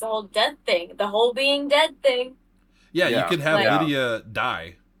embrace the whole dead thing, the whole being dead thing. Yeah, you could have Lydia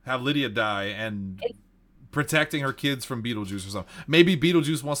die. Have Lydia die and protecting her kids from Beetlejuice or something. Maybe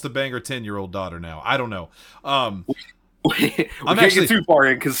Beetlejuice wants to bang her 10-year-old daughter now. I don't know. We can't get too far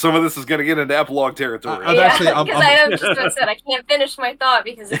in because some of this is going to get into epilogue territory. I just said I can't finish my thought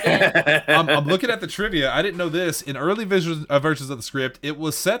because again, I'm looking at the trivia. I didn't know this. In early versions of the script, it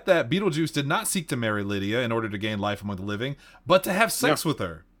was set that Beetlejuice did not seek to marry Lydia in order to gain life among the living, but to have sex with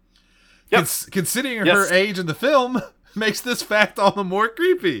her. Yep. Considering her age in the film makes this fact all the more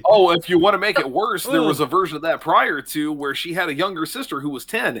creepy. Oh, if you want to make it worse, there was a version of that prior to where she had a younger sister who was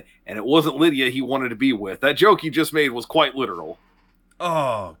 10, and it wasn't Lydia he wanted to be with. That joke you just made was quite literal.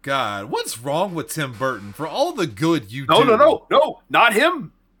 Oh, God. What's wrong with Tim Burton? For all the good you do. No, not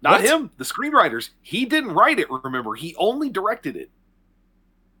him. Not him. The screenwriters. He didn't write it, remember. He only directed it.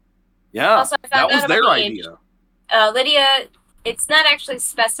 Yeah, also, that was their idea. Lydia... It's not actually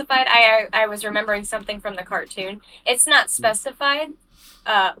specified. I was remembering something from the cartoon. It's not specified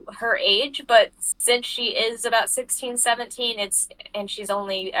her age, but since she is about 16, 17, and she's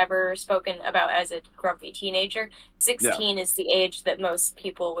only ever spoken about as a grumpy teenager, 16 is the age that most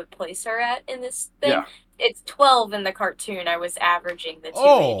people would place her at in this thing. Yeah. It's 12 in the cartoon. I was averaging the two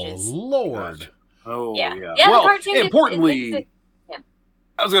ages. Oh, Lord. Oh, yeah. Well, the cartoon, importantly...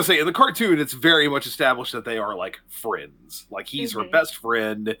 I was going to say, in the cartoon, it's very much established that they are, like, friends. Like, he's her best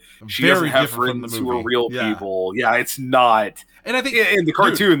friend. She doesn't have friends who are real people. Yeah, it's not. And I think in the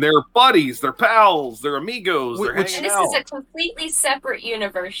cartoon, they're buddies, they're pals, they're amigos, they're hanging out. This is a completely separate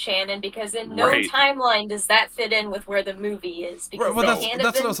universe, Shannon, because in no timeline does that fit in with where the movie is. Because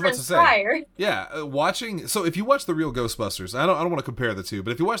that's what I was about to say. Prior. Yeah, watching. So if you watch the real Ghostbusters, I don't want to compare the two,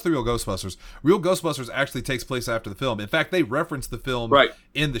 but if you watch the real Ghostbusters actually takes place after the film. In fact, they reference the film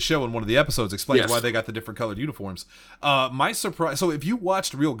in the show in one of the episodes, explains why they got the different colored uniforms. My surprise. So if you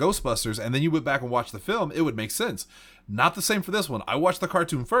watched real Ghostbusters and then you went back and watched the film, it would make sense. Not the same for this one. I watched the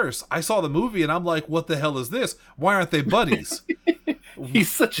cartoon first. I saw the movie and I'm like, what the hell is this? Why aren't they buddies? He's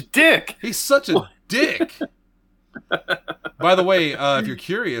such a dick. He's such a dick. By the way, if you're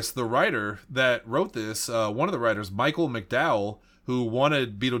curious, the writer that wrote this, one of the writers, Michael McDowell, who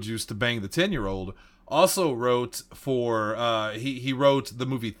wanted Beetlejuice to bang the 10-year-old, also wrote for, he wrote the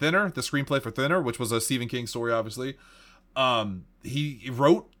movie Thinner, the screenplay for Thinner, which was a Stephen King story, obviously. He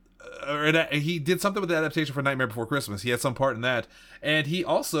wrote, he did something with the adaptation for Nightmare Before Christmas. He had some part in that. And he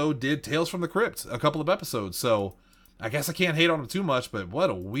also did Tales from the Crypt, a couple of episodes. So I guess I can't hate on him too much, but what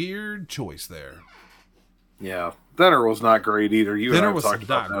a weird choice there. Yeah. Thinner was not great either. Thinner was talked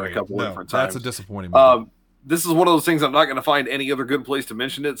not about great. A couple different times. That's a disappointing movie. This is one of those things I'm not going to find any other good place to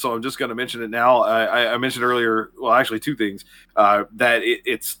mention it, so I'm just going to mention it now. I mentioned earlier, well, actually two things, that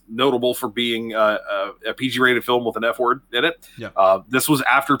it's notable for being a PG-rated film with an F word in it. Yeah. This was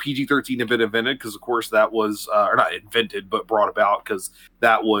after PG-13 had been invented, because, of course, that was, or not invented, but brought about, because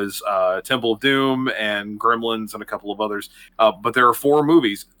that was Temple of Doom and Gremlins and a couple of others. But there are 4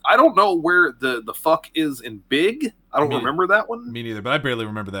 movies. I don't know where the fuck is in Big. I don't remember that one. Me neither, but I barely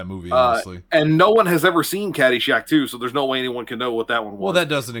remember that movie, honestly. And no one has ever seen Caddyshack 2, so there's no way anyone can know what that one was. Well, that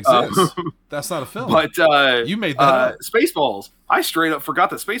doesn't exist. That's not a film. But you made that up. Spaceballs. I straight up forgot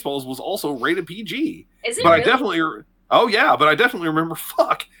that Spaceballs was also rated PG. Is it but really? I definitely remember,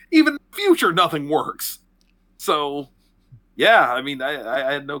 fuck, even in the future, nothing works. So, Yeah, I mean,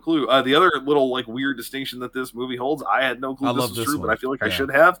 I had no clue. The other little like weird distinction that this movie holds, I had no clue I this love was this true, one. but I feel like I Yeah.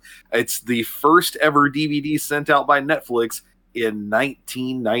 should have. It's the first ever DVD sent out by Netflix in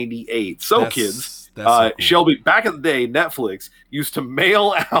 1998. So, kids, That's so cool. Shelby, back in the day, Netflix used to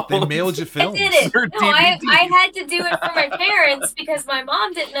mail out. They mailed you I films. did it. Their No, I DVDs. had to do it for my parents because my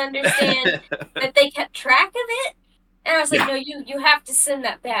mom didn't understand that they kept track of it. And I was like, Yeah. no, you have to send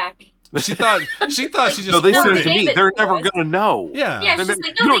that back. She thought she just No, they No, sent they it to me. gave it They're to never us. gonna know. Yeah. Yeah, They're she's never-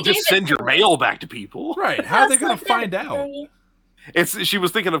 like, no, you they don't just gave it send your to mail us. back to people. Right. How are they I gonna was like, find "No, out? She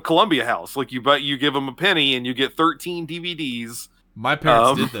was thinking of Columbia House. Like you give them a penny and you get 13 DVDs. My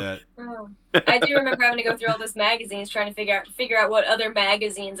parents did that. Oh. I do remember having to go through all those magazines trying to figure out what other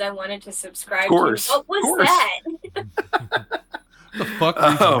magazines I wanted to subscribe Of course, to. What was of course. that? The fuck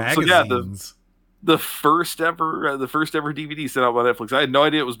are these So yeah, magazines? the first ever DVD sent out by Netflix. I had no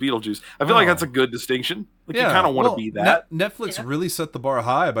idea it was Beetlejuice. I feel like that's a good distinction. Like you kind of want to be that. Netflix Yeah. really set the bar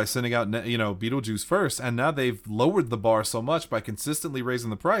high by sending out Beetlejuice first, and now they've lowered the bar so much by consistently raising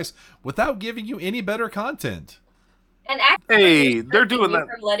the price without giving you any better content. And actually, Hey, there's they're nothing doing you that.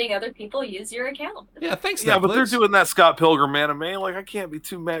 from letting other people use your account. Yeah, thanks. Yeah, Netflix. but they're doing that Scott Pilgrim anime. Like I can't be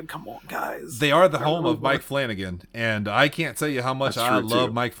too mad. Come on, guys. They are the I home really of Mike Flanagan, and I can't tell you how much That's I true, love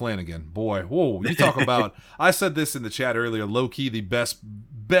too. Mike Flanagan. Boy, whoa! You talk about. I said this in the chat earlier. Low key, the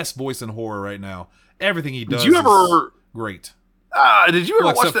best voice in horror right now. Everything he does. Did you is ever? great? Did you ever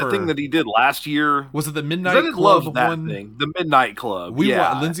Well, watch except that thing for- that he did last year? Was it the 'Cause Midnight I did Club love that one? thing. The Midnight Club. We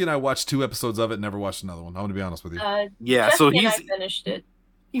yeah. Lindsay and I watched 2 episodes of it. Never watched another one. I'm gonna be honest with you. Yeah, Jessica so and I he's finished it.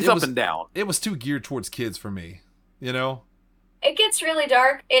 he's It up was- and down. It was too geared towards kids for me. You know. It gets really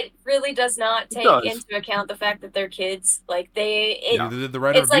dark. It really does not take does. into account the fact that they're kids. Like Neither did the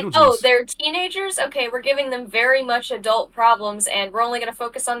writer it's of like, Beetlejuice. oh, they're teenagers? Okay, we're giving them very much adult problems, and we're only going to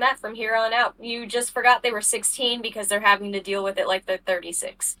focus on that from here on out. You just forgot they were 16 because they're having to deal with it like they're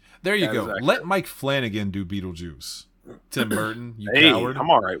 36. There you That go. is accurate. Let Mike Flanagan do Beetlejuice. Tim Burton, you Hey, coward. I'm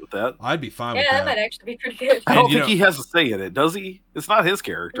all right with that. I'd be fine Yeah, with that that. might actually be pretty good. I don't you think know- he has a say in it, does he? It's not his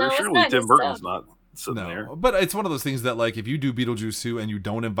character. No, it's Surely not Tim his Burton's stuff. not sitting there. No, but it's one of those things that, like, if you do Beetlejuice 2 and you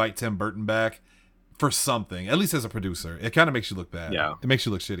don't invite Tim Burton back for something, at least as a producer, it kind of makes you look bad. Yeah. It makes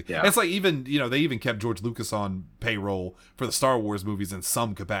you look shitty. Yeah. It's like they even kept George Lucas on payroll for the Star Wars movies in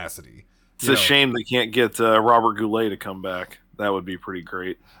some capacity. It's a shame they can't get Robert Goulet to come back. That would be pretty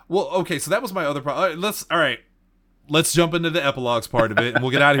great. Well, okay, so that was my other problem. All right. Let's jump into the epilogues part of it, and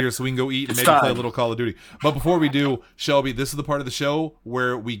we'll get out of here so we can go eat and It's maybe play a time. little Call of Duty. But before we do, Shelby, this is the part of the show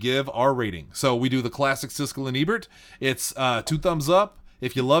where we give our rating. So we do the classic Siskel and Ebert. It's 2 thumbs up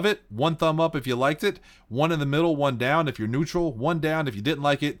if you love it, 1 thumb up if you liked it, 1 in the middle, 1 down if you're neutral, 1 down if you didn't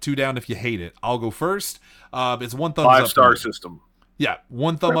like it, 2 down if you hate it. I'll go first. It's 1 thumbs up. 5-star for me. system. Yeah,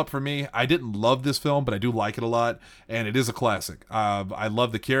 1 thumb up for me. I didn't love this film, but I do like it a lot, and it is a classic. I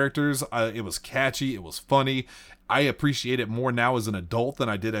love the characters. It was catchy. It was funny. I appreciate it more now as an adult than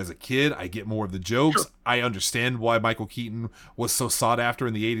I did as a kid. I get more of the jokes. Sure. I understand why Michael Keaton was so sought after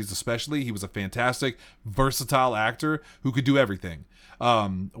in the 80s especially. He was a fantastic, versatile actor who could do everything.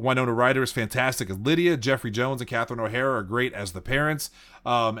 Winona Ryder is fantastic as Lydia. Jeffrey Jones and Catherine O'Hara are great as the parents.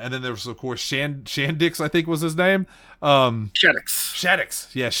 And then there was, of course, Shandix, I think was his name.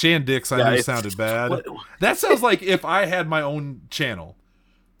 Shaddix. Yeah, Shandix. I Yeah, knew it's- sounded bad. what- That sounds like if I had my own channel.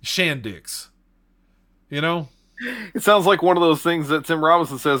 Shandix. You know? It sounds like one of those things that Tim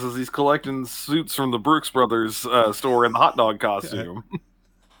Robinson says as he's collecting suits from the Brooks Brothers store in the hot dog costume.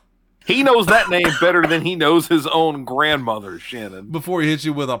 He knows that name better than he knows his own grandmother, Shannon. Before he hits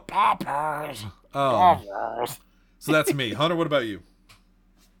you with a poppers. So that's me. Hunter, what about you?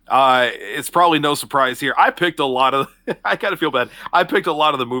 It's probably no surprise here. I picked a lot of. I kind of feel bad. I picked a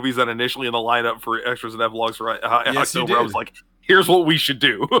lot of the movies that initially in the lineup for extras and epilogues for Yes, you October. I did. was like, "Here's what we should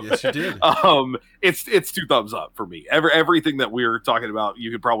do." Yes, you did. It's 2 thumbs up for me. Everything that we're talking about, you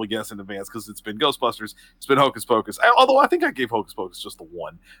could probably guess in advance because it's been Ghostbusters, it's been Hocus Pocus. Although I think I gave Hocus Pocus just the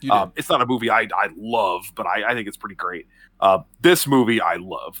 1. You did. It's not a movie I love, but I think it's pretty great. This movie I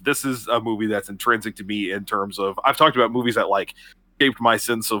love. This is a movie that's intrinsic to me in terms of I've talked about movies that like shaped my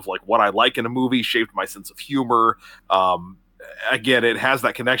sense of like what I like in a movie, shaped my sense of humor. Again, it has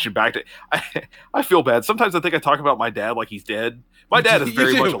that connection back to. I feel bad. Sometimes I think I talk about my dad like he's dead. My dad is You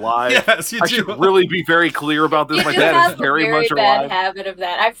very do. much alive. Yes, you I do. should really be very clear about this. You My do dad have is very a very much bad alive. habit of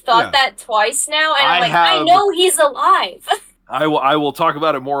that. I've thought Yeah. that twice now, and I'm I like, I have- know he's alive. I will talk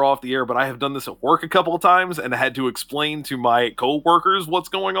about it more off the air, but I have done this at work a couple of times and had to explain to my coworkers what's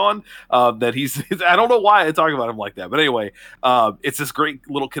going on. That he's I don't know why I talk about him like that, but anyway, it's this great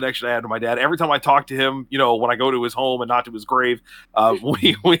little connection I had to my dad. Every time I talk to him, you know, when I go to his home and not to his grave,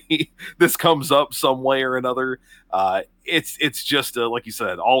 this comes up some way or another. it's just like you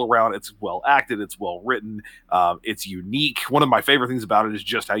said, all around. It's well acted. It's well written. It's unique. One of my favorite things about it is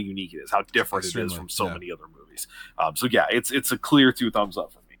just how unique it is, how different it is from so many other movies. So yeah, it's a clear 2 thumbs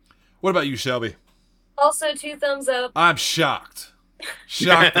up for me. What about you, Shelby? Also 2 thumbs up. I'm shocked.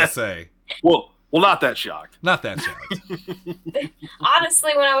 Shocked to say. Well, not that shocked. Not that shocked.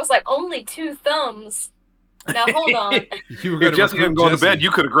 Honestly, when I was like, only 2 thumbs. Now hold on. If Jesse hadn't gone to bed, you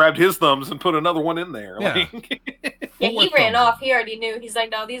could have grabbed his thumbs and put another one in there. Yeah. Yeah, he ran off. He already knew. He's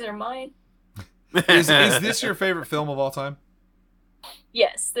like, no, these are mine. Is this your favorite film of all time?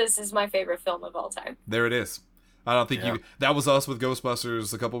 Yes, this is my favorite film of all time. There it is. I don't think that was us with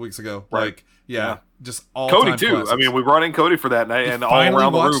Ghostbusters a couple weeks ago. Right. Like, just all Cody too. classics. I mean, we brought in Cody for that night, and all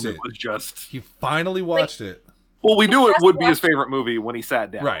around the room it was just. He finally watched it. Well, we knew it would be his favorite movie when he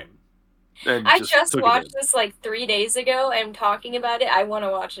sat down. Right. I just watched this like 3 days ago, and talking about it, I want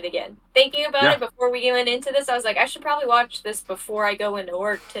to watch it again. Thinking about it before we went into this, I was like, I should probably watch this before I go into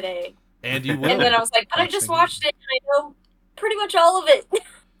work today. And you will. And then I was like, but I just watched it, and I know pretty much all of it.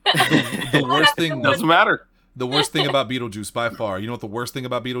 The worst thing doesn't matter. The worst thing about Beetlejuice by far. You know what the worst thing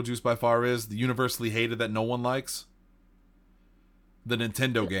about Beetlejuice by far is? The universally hated that no one likes? The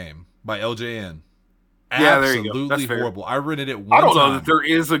Nintendo game by LJN. Yeah, there you go. Absolutely horrible. I rented it one time. I don't know that there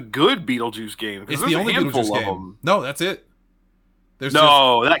is a good Beetlejuice game. It's the only Beetlejuice game. No, that's it.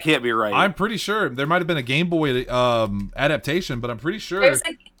 That can't be right. I'm pretty sure there might have been a Game Boy adaptation, but I'm pretty sure there's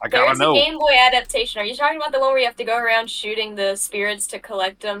a Game Boy adaptation. Are you talking about the one where you have to go around shooting the spirits to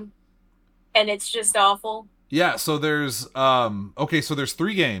collect them, and it's just awful? Yeah. So there's so there's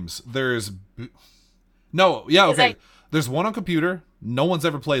 3 games. There's There's one on computer. No one's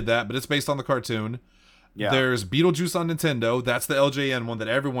ever played that, but it's based on the cartoon. Yeah. There's Beetlejuice on Nintendo. That's the LJN one that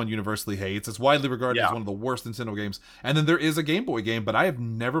everyone universally hates. It's widely regarded as one of the worst Nintendo games. And then there is a Game Boy game, but I have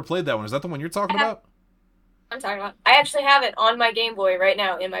never played that one. Is that the one you're talking about? I'm talking about. I actually have it on my Game Boy right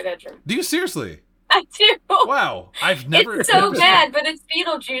now in my bedroom. Do you seriously? I do. Wow. I've never. It's so bad, but it's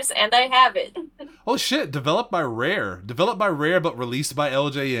Beetlejuice, and I have it. Oh, shit. Developed by Rare. But released by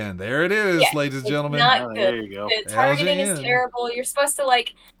LJN. There it is, ladies and gentlemen. Not good. There you go. The targeting is terrible. You're supposed to,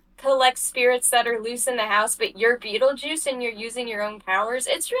 collect spirits that are loose in the house, but you're Beetlejuice and you're using your own powers.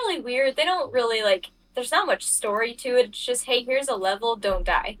 It's really weird. They don't really, there's not much story to it. It's just, hey, here's a level, don't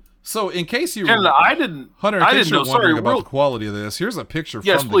die. So, in case you wondering about the quality of this, here's a picture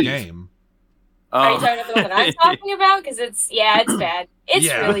from the game. Are you talking about the one that I'm talking about? Because it's bad.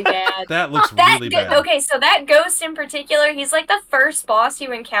 It's really bad. That looks really bad. Okay, so that ghost in particular, he's like the first boss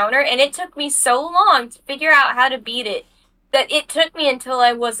you encounter, and it took me so long to figure out how to beat it that it took me until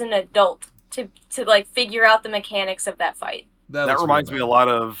I was an adult to figure out the mechanics of that fight. That reminds me a lot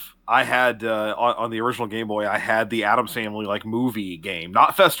of, I had on the original Game Boy, I had the Addams Family movie game,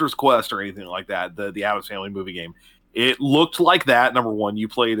 not Fester's Quest or anything like that. The Addams Family movie game. It looked like that. Number one, you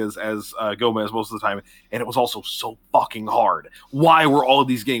played as Gomez most of the time, and it was also so fucking hard. Why were all of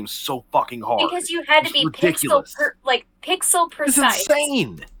these games so fucking hard? Because you had to be pixel precise. It's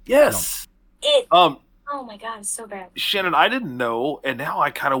insane. Yes. Oh my god, it's so bad. Shannon, I didn't know, and now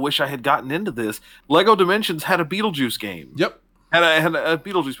I kind of wish I had gotten into this. Lego Dimensions had a Beetlejuice game. Yep. Had a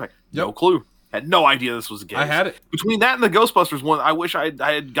Beetlejuice pack. Yep. No clue. Had no idea this was a game. I had it. Between that and the Ghostbusters one, I wish I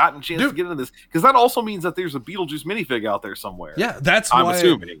had gotten a chance to get into this, because that also means that there's a Beetlejuice minifig out there somewhere. Yeah, I'm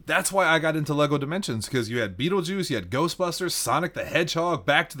assuming. That's why I got into Lego Dimensions, because you had Beetlejuice, you had Ghostbusters, Sonic the Hedgehog,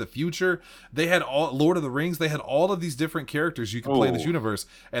 Back to the Future. They had all Lord of the Rings. They had all of these different characters you could play in this universe.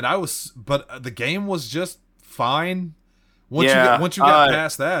 And but the game was just fine. Once you got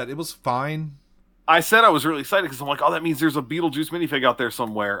past that, it was fine. I said I was really excited because I'm like, oh, that means there's a Beetlejuice minifig out there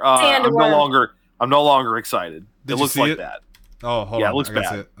somewhere. I'm no longer excited. It looks like that. Oh, hold on. It looks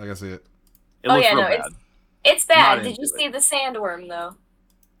bad. I can see it. It looks real bad. It's bad. Did you see the sandworm though?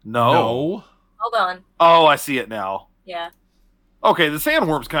 No. Hold on. Oh, I see it now. Yeah. Okay, the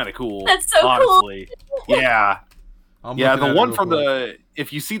sandworm's kind of cool. That's so honestly. Cool. Yeah. The one from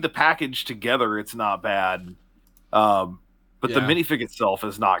if you see the package together, it's not bad. But the minifig itself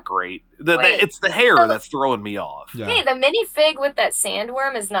is not great. It's the hair that's throwing me off. Yeah. Hey, the minifig with that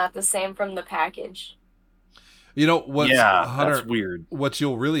sandworm is not the same from the package. You know what? Hunter, that's weird. What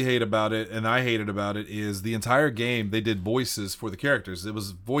you'll really hate about it, and I hated about it, is the entire game they did voices for the characters. It was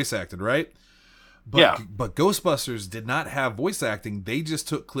voice acted, right? But Ghostbusters did not have voice acting. They just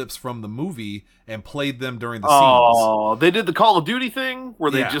took clips from the movie and played them during the scenes. Oh, they did the Call of Duty thing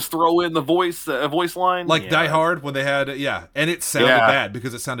where they just throw in the voice line, like Die Hard when they had and it sounded bad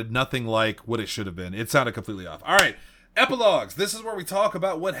because it sounded nothing like what it should have been. It sounded completely off. All right, Epilogues. This is where we talk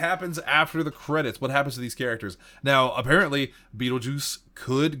about what happens after the credits. What happens to these characters? Now, apparently, Beetlejuice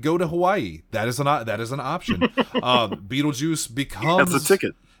could go to Hawaii. That is an option. Beetlejuice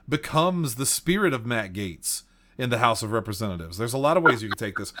becomes the spirit of Matt Gaetz in the House of Representatives. There's a lot of ways you can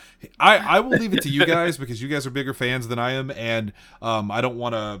take this. I will leave it to you guys because you guys are bigger fans than I am, and I don't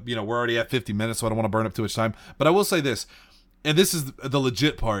want to. We're already at 50 minutes, so I don't want to burn up too much time. But I will say this. And this is the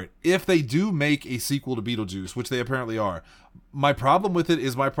legit part. If they do make a sequel to Beetlejuice, which they apparently are, my problem with it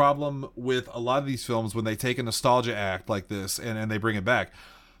is my problem with a lot of these films when they take a nostalgia act like this and they bring it back,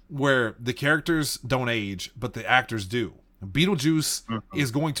 where the characters don't age, but the actors do. Beetlejuice is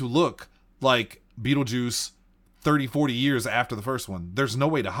going to look like Beetlejuice 30, 40 years after the first one. There's no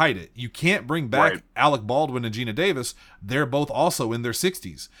way to hide it. You can't bring back Alec Baldwin and Gina Davis. They're both also in their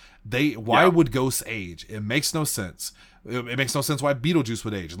 60s. Why would ghosts age? It makes no sense. It makes no sense why Beetlejuice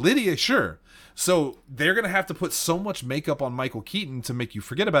would age. Lydia, sure. So they're going to have to put so much makeup on Michael Keaton to make you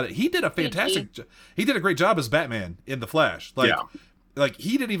forget about it. He did a he did a great job as Batman in The Flash. Like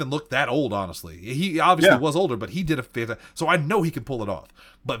he didn't even look that old, honestly. He obviously was older, but he did a fantastic. So I know he can pull it off.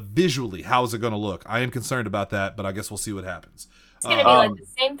 But visually, how is it going to look? I am concerned about that, but I guess we'll see what happens. It's going to be like the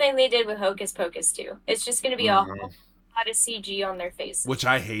same thing they did with Hocus Pocus 2. It's just going to be a whole lot of CG on their faces. Which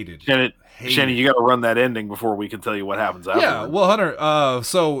I hated. Shannon, you got to run that ending before we can tell you what happens after. Yeah, well, Hunter,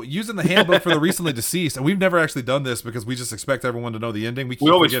 so using the handbook for the recently deceased, and we've never actually done this because we just expect everyone to know the ending. We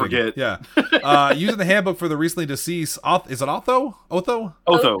always forget. Yeah. Using the handbook for the recently deceased, is it Otho? Otho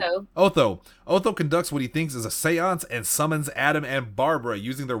conducts what he thinks is a seance and summons Adam and Barbara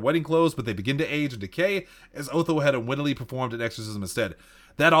using their wedding clothes, but they begin to age and decay as Otho had unwittingly performed an exorcism instead.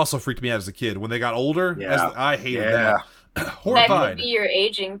 That also freaked me out as a kid. When they got older, I hated that. Horrified. That could be your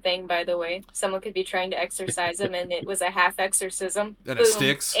aging thing, by the way. Someone could be trying to exorcise him, and it was a half exorcism. And it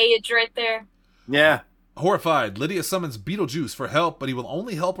sticks. Age right there. Yeah. Horrified, Lydia summons Beetlejuice for help, but he will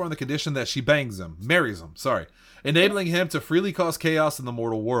only help her on the condition that she marries him, enabling him to freely cause chaos in the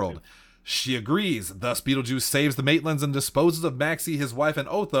mortal world. She agrees. Thus, Beetlejuice saves the Maitlands and disposes of Maxie, his wife, and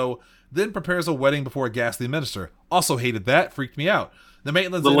Otho, then prepares a wedding before a ghastly minister. Also hated that. Freaked me out. The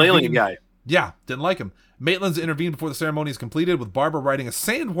Maitlands... The alien guy. Yeah, didn't like him. Maitland's intervened before the ceremony is completed, with Barbara riding a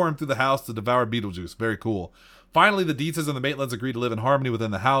sandworm through the house to devour Beetlejuice. Very cool. Finally, the Dietzes and the Maitlands agree to live in harmony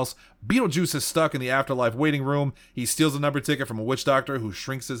within the house. Beetlejuice is stuck in the afterlife waiting room. He steals a number ticket from a witch doctor who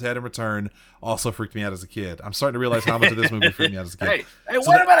shrinks his head in return. Also freaked me out as a kid. I'm starting to realize how much of this movie freaked me out as a kid. Hey,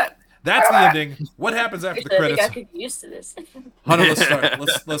 wait a minute! That's the ending. What happens after the credits? I think I could be used to this. Hunter,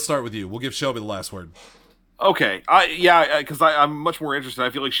 let's start with you. We'll give Shelby the last word. Okay, because I'm much more interested. I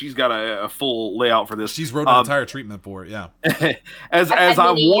feel like she's got a full layout for this. She's wrote an entire treatment for it. Yeah, as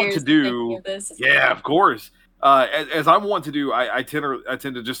I want to do. Yeah, of course. As I want to do, I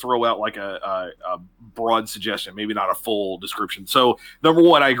tend to just throw out like a broad suggestion, maybe not a full description. So, number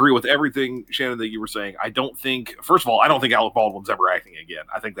one, I agree with everything, Shannon, that you were saying. First of all, I don't think Alec Baldwin's ever acting again.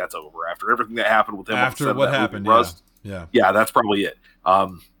 I think that's over after everything that happened with him. After what happened, yeah, that's probably it.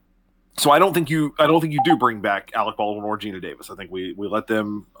 So I don't think you do bring back Alec Baldwin or Gina Davis. I think we let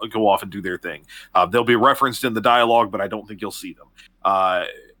them go off and do their thing. They'll be referenced in the dialogue, but I don't think you'll see them.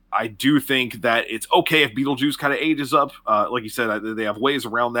 I do think that it's okay if Beetlejuice kind of ages up. Like you said, they have ways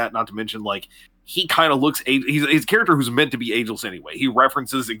around that, not to mention, like, he kind of looks... He's a character who's meant to be ageless anyway. He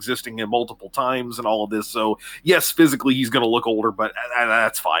references existing him multiple times and all of this. So, yes, physically he's going to look older, but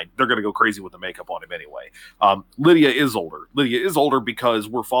that's fine. They're going to go crazy with the makeup on him anyway. Lydia is older. Lydia is older because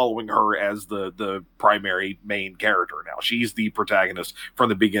we're following her as the primary main character now. She's the protagonist from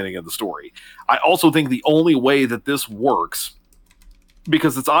the beginning of the story. I also think the only way that this works...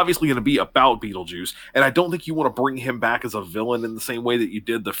 because it's obviously going to be about Beetlejuice, and I don't think you want to bring him back as a villain in the same way that you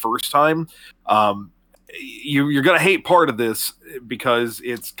did the first time. You're going to hate part of this because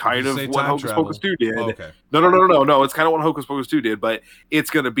it's kind of what Hocus Pocus 2 did. Oh, okay. No. It's kind of what Hocus Pocus 2 did, but it's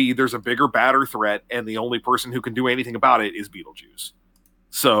going to be there's a bigger, badder threat, and the only person who can do anything about it is Beetlejuice.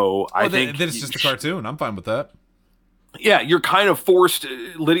 So I think then it's just a cartoon. I'm fine with that. Yeah, you're kind of forced,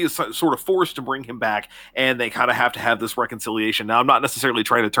 Lydia's sort of forced to bring him back, and they kind of have to have this reconciliation. Now, I'm not necessarily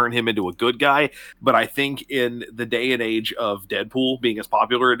trying to turn him into a good guy, but I think in the day and age of Deadpool being as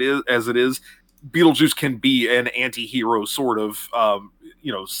popular as it is, Beetlejuice can be an anti-hero sort of,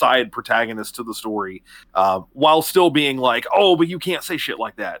 side protagonist to the story, while still being like, oh, but you can't say shit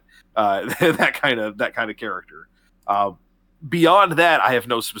like that. that kind of character. Beyond that, I have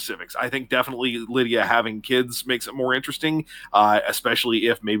no specifics. I think definitely Lydia having kids makes it more interesting, especially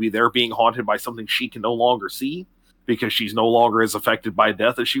if maybe they're being haunted by something she can no longer see because she's no longer as affected by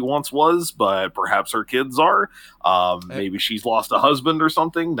death as she once was, but perhaps her kids are. Maybe she's lost a husband or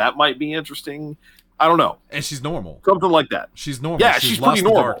something. That might be interesting. I don't know. And she's normal. Something like that. She's normal. Yeah, she's lost pretty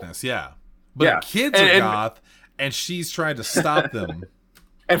the normal. darkness, yeah. But the kids are goth, and she's trying to stop them.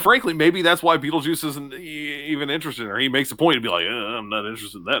 And frankly, maybe that's why Beetlejuice isn't even interested in her. He makes a point to be like, I'm not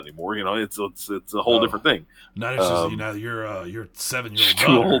interested in that anymore. It's a whole different thing. Not interested. Your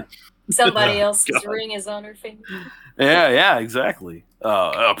 7-year-old daughter. Somebody else's ring is on her finger. Yeah, exactly.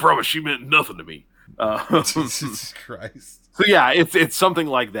 I promise she meant nothing to me. Jesus Christ. So yeah, it's something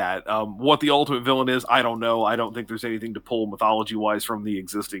like that. What the ultimate villain is, I don't know. I don't think there's anything to pull mythology-wise from the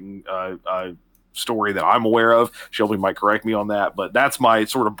existing story that I'm aware of. Shelby might correct me on that, but that's my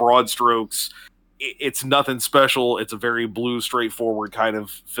sort of broad strokes. It's nothing special. It's a very blue, straightforward kind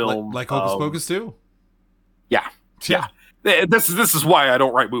of film. Like Hocus Pocus 2? Yeah. This is why I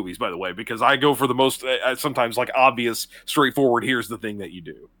don't write movies, by the way, because I go for the most, sometimes like obvious, straightforward, here's the thing that you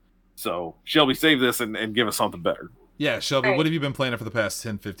do. So, Shelby, save this and give us something better. Yeah, Shelby, right. What have you been planning for the past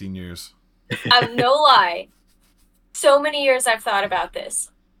 10, 15 years? No lie. So many years I've thought about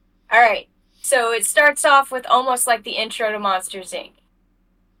this. All right. So it starts off with almost like the intro to Monsters, Inc.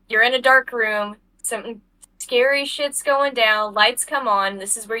 You're in a dark room. Some scary shit's going down. Lights come on.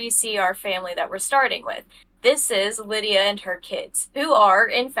 This is where you see our family that we're starting with. This is Lydia and her kids, who are,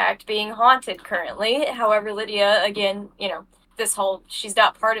 in fact, being haunted currently. However, Lydia, again, she's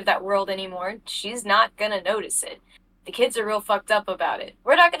not part of that world anymore. She's not going to notice it. The kids are real fucked up about it.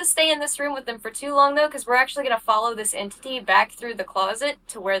 We're not going to stay in this room with them for too long, though, because we're actually going to follow this entity back through the closet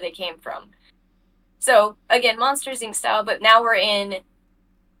to where they came from. So, again, Monsters, Inc. style, but now we're in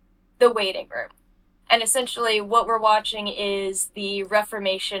the waiting room. And essentially what we're watching is the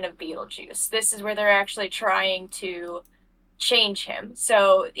reformation of Beetlejuice. This is where they're actually trying to change him.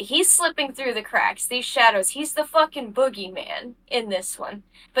 So he's slipping through the cracks, these shadows. He's the fucking boogeyman in this one.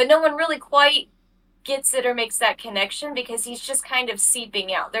 But no one really quite gets it or makes that connection because he's just kind of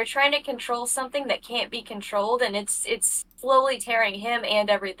seeping out. They're trying to control something that can't be controlled, and it's slowly tearing him and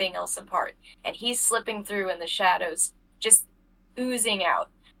everything else apart. And he's slipping through in the shadows, just oozing out.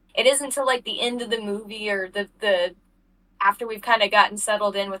 It isn't until like the end of the movie or the after we've kind of gotten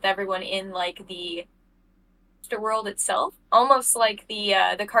settled in with everyone in like the afterworld itself, almost like the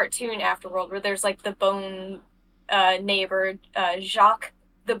cartoon Afterworld, where there's like the bone neighbor, Jacques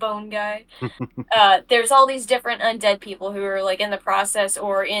the bone guy. There's all these different undead people who are like in the process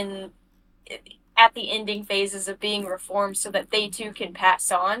or at the ending phases of being reformed so that they too can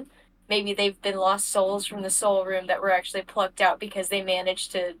pass on. Maybe they've been lost souls from the soul room that were actually plucked out because they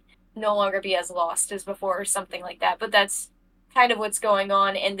managed to no longer be as lost as before or something like that. But that's kind of what's going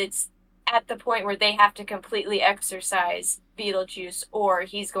on, and it's at the point where they have to completely exorcise Beetlejuice or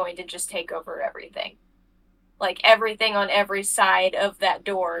he's going to just take over everything. Like, everything on every side of that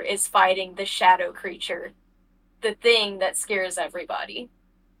door is fighting the shadow creature, the thing that scares everybody.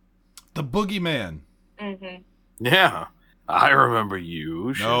 The boogeyman. Mm-hmm. Yeah, I remember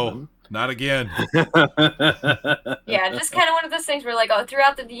you. No, not again. Yeah, just kind of one of those things where, like,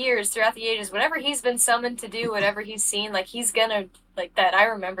 throughout the ages, whatever he's been summoned to do, whatever he's seen, like, he's gonna, like, that. I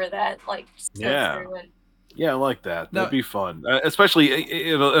remember that. Like, just go through and... Yeah, I like that. That'd be fun.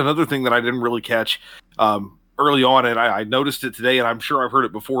 Especially, another thing that I didn't really catch early on, and I noticed it today, and I'm sure I've heard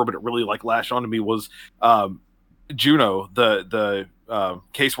it before, but it really, like, lashed on to me, was Juno, the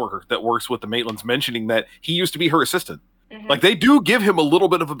caseworker that works with the Maitlands, mentioning that he used to be her assistant. Mm-hmm. Like, they do give him a little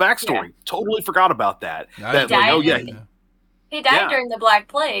bit of a backstory. Yeah. Totally forgot about that. He died during the Black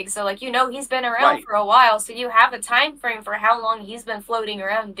Plague, so, like, he's been around for a while, so you have a time frame for how long he's been floating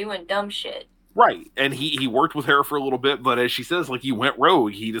around doing dumb shit. Right, and he worked with her for a little bit, but as she says, like, he went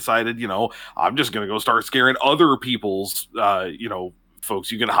rogue. He decided, I'm just going to go start scaring other people's,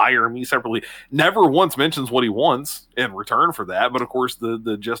 folks. You can hire me separately. Never once mentions what he wants in return for that, but of course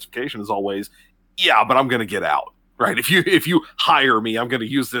the justification is always, yeah, but I'm going to get out. Right, if you hire me, I'm going to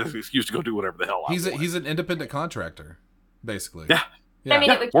use this excuse to go do whatever the hell I want. He's an independent contractor, basically. Yeah. I mean,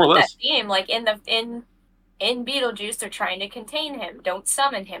 it would keep that theme, like, in Beetlejuice, they're trying to contain him. Don't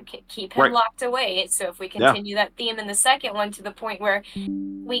summon him. Keep him locked away. So if we continue that theme in the second one to the point where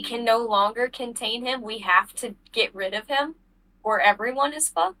we can no longer contain him, we have to get rid of him, or everyone is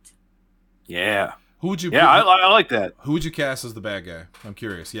fucked. Yeah. Who would you? Yeah, I like that. Who would you cast as the bad guy? I'm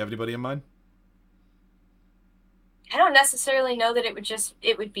curious. You have anybody in mind? I don't necessarily know that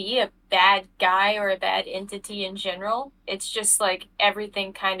it would be a bad guy or a bad entity in general. It's just like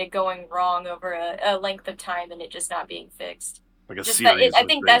everything kind of going wrong over a length of time and it just not being fixed. Like a series I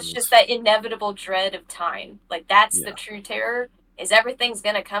think that's just that inevitable dread of time. Like, that's the true terror, is everything's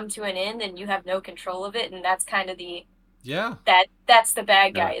going to come to an end and you have no control of it, and that's kind of the... Yeah. That's the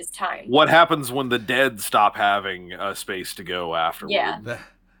bad guy is time. What happens when the dead stop having a space to go afterward? Yeah.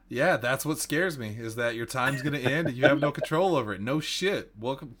 Yeah, that's what scares me, is that your time's going to end and you have no control over it. No shit.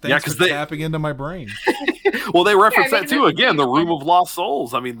 Welcome. Thanks for tapping into my brain. Well, they reference that too. Again, the Room of Lost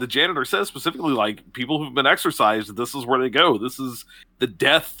Souls. I mean, the janitor says specifically, like, people who've been exorcised, this is where they go. This is the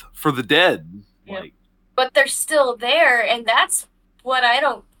death for the dead. Yep. Like, but they're still there, and that's what I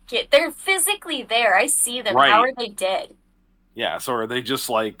don't get. They're physically there. I see them. Right. How are they dead? yeah, so are they just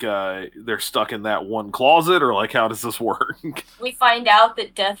like they're stuck in that one closet, or like how does this work? We find out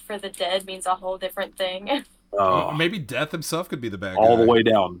that death for the dead means a whole different thing. Maybe Death himself could be the bad guy. All the way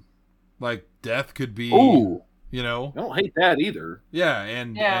down. Like Death could be. Ooh, you know. I don't hate that either. Yeah,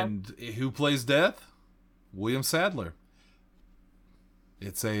 and who plays Death? William Sadler.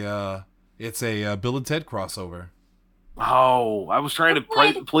 It's a Bill and Ted crossover. Oh, I was trying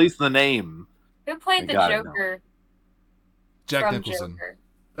to place the name. Who played the Joker? Jack Nicholson. Joker.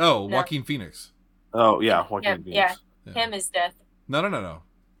 Oh, no. Joaquin Phoenix. Oh, yeah, Joaquin Phoenix. Yeah, him is Death. No.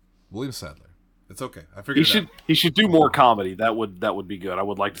 William Sadler. It's okay. I figured he should do more comedy. That would be good. I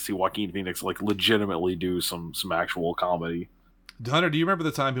would like to see Joaquin Phoenix like legitimately do some actual comedy. Hunter, do you remember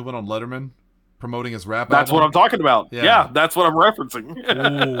the time he went on Letterman promoting his rap That's album? what I'm talking about. Yeah, that's what I'm referencing.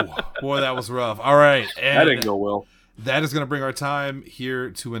 Oh, boy, that was rough. All right. And that didn't go well. That is going to bring our time here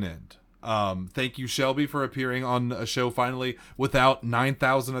to an end. Thank you, Shelby, for appearing on a show finally without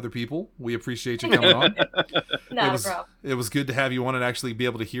 9,000 other people. We appreciate you coming on. Not a problem. It was good to have you on and actually be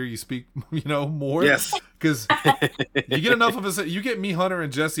able to hear you speak, more. Yes. Because you get enough of us. You get me, Hunter,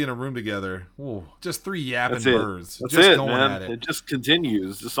 and Jesse in a room together. Ooh, just three yapping birds. That's just it, going man. at it. It just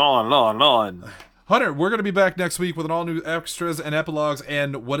continues. Just on and on and on. Hunter, we're going to be back next week with an all-new extras and epilogues.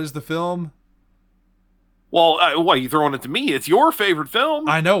 And what is the film? Well, what, you throwing it to me? It's your favorite film.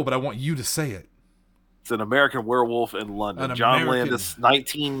 I know, but I want you to say it. It's An American Werewolf in London. John Landis,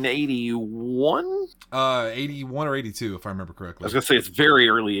 1981? 81 or 82, if I remember correctly. I was going to say it's very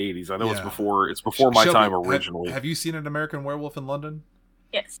early 80s. I know it's before my Shelby, time originally. Have you seen An American Werewolf in London?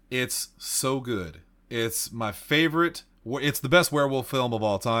 Yes. It's so good. It's my favorite. It's the best werewolf film of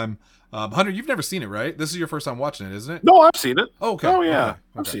all time. Hunter, you've never seen it, right? This is your first time watching it, isn't it? No, I've seen it. Okay. Oh, yeah. Okay.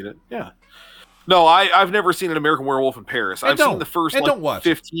 I've seen it. Yeah. No, I've never seen An American Werewolf in Paris. I've seen the first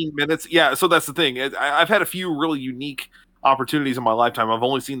 15 minutes. Yeah, so that's the thing. I've had a few really unique opportunities in my lifetime. I've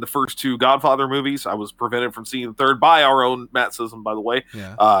only seen the first two Godfather movies. I was prevented from seeing the third by our own Matt Sisson, by the way.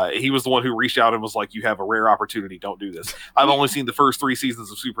 Yeah. He was the one who reached out and was like, you have a rare opportunity. Don't do this. I've only seen the first 3 seasons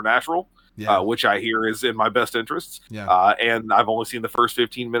of Supernatural, which I hear is in my best interests. Yeah. And I've only seen the first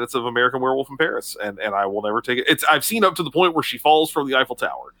 15 minutes of American Werewolf in Paris, and I will never take it. I've seen up to the point where she falls from the Eiffel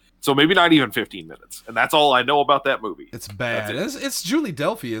Tower. So maybe not even 15 minutes. And that's all I know about that movie. It's bad. It's Julie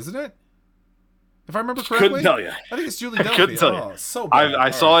Delpy, isn't it? If I remember correctly. Couldn't tell you. I think it's Julie Delpy. Couldn't tell you. So bad.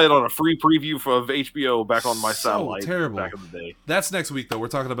 I saw it on a free preview of HBO back on my satellite terrible. back in the day. That's next week, though. We're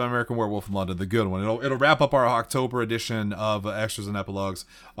talking about American Werewolf in London, the good one. It'll wrap up our October edition of Extras and Epilogues.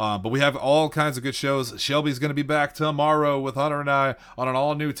 But we have all kinds of good shows. Shelby's going to be back tomorrow with Hunter and I on an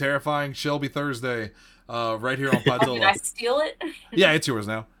all-new, terrifying Shelby Thursday right here on Podzilla. Did I steal it? Yeah, it's yours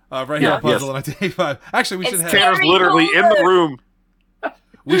now. Right here on Puzzle 1985. Actually, we should have Tanner's literally in the room.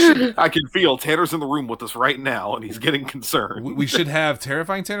 I can feel Tanner's in the room with us right now, and he's getting concerned. We should have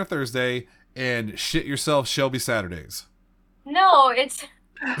Terrifying Tanner Thursday and Shit Yourself Shelby Saturdays. No, it's.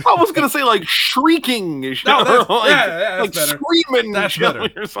 I was gonna say like shrieking, that's better. Screaming. That's better.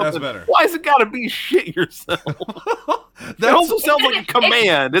 Or something. That's better. Why has it got to be shit yourself? That also sounds like a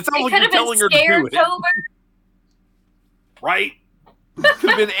command. It sounds like you're telling her to do it. Right? Could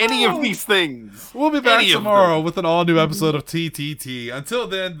have been any of these things. We'll be back tomorrow with an all-new episode of TTT. Until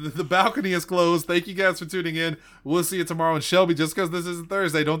then, the balcony is closed. Thank you guys for tuning in. We'll see you tomorrow. And Shelby, just because this isn't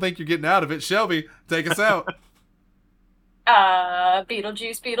Thursday, don't think you're getting out of it. Shelby, take us out.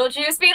 Beetlejuice, Beetlejuice, Beetlejuice.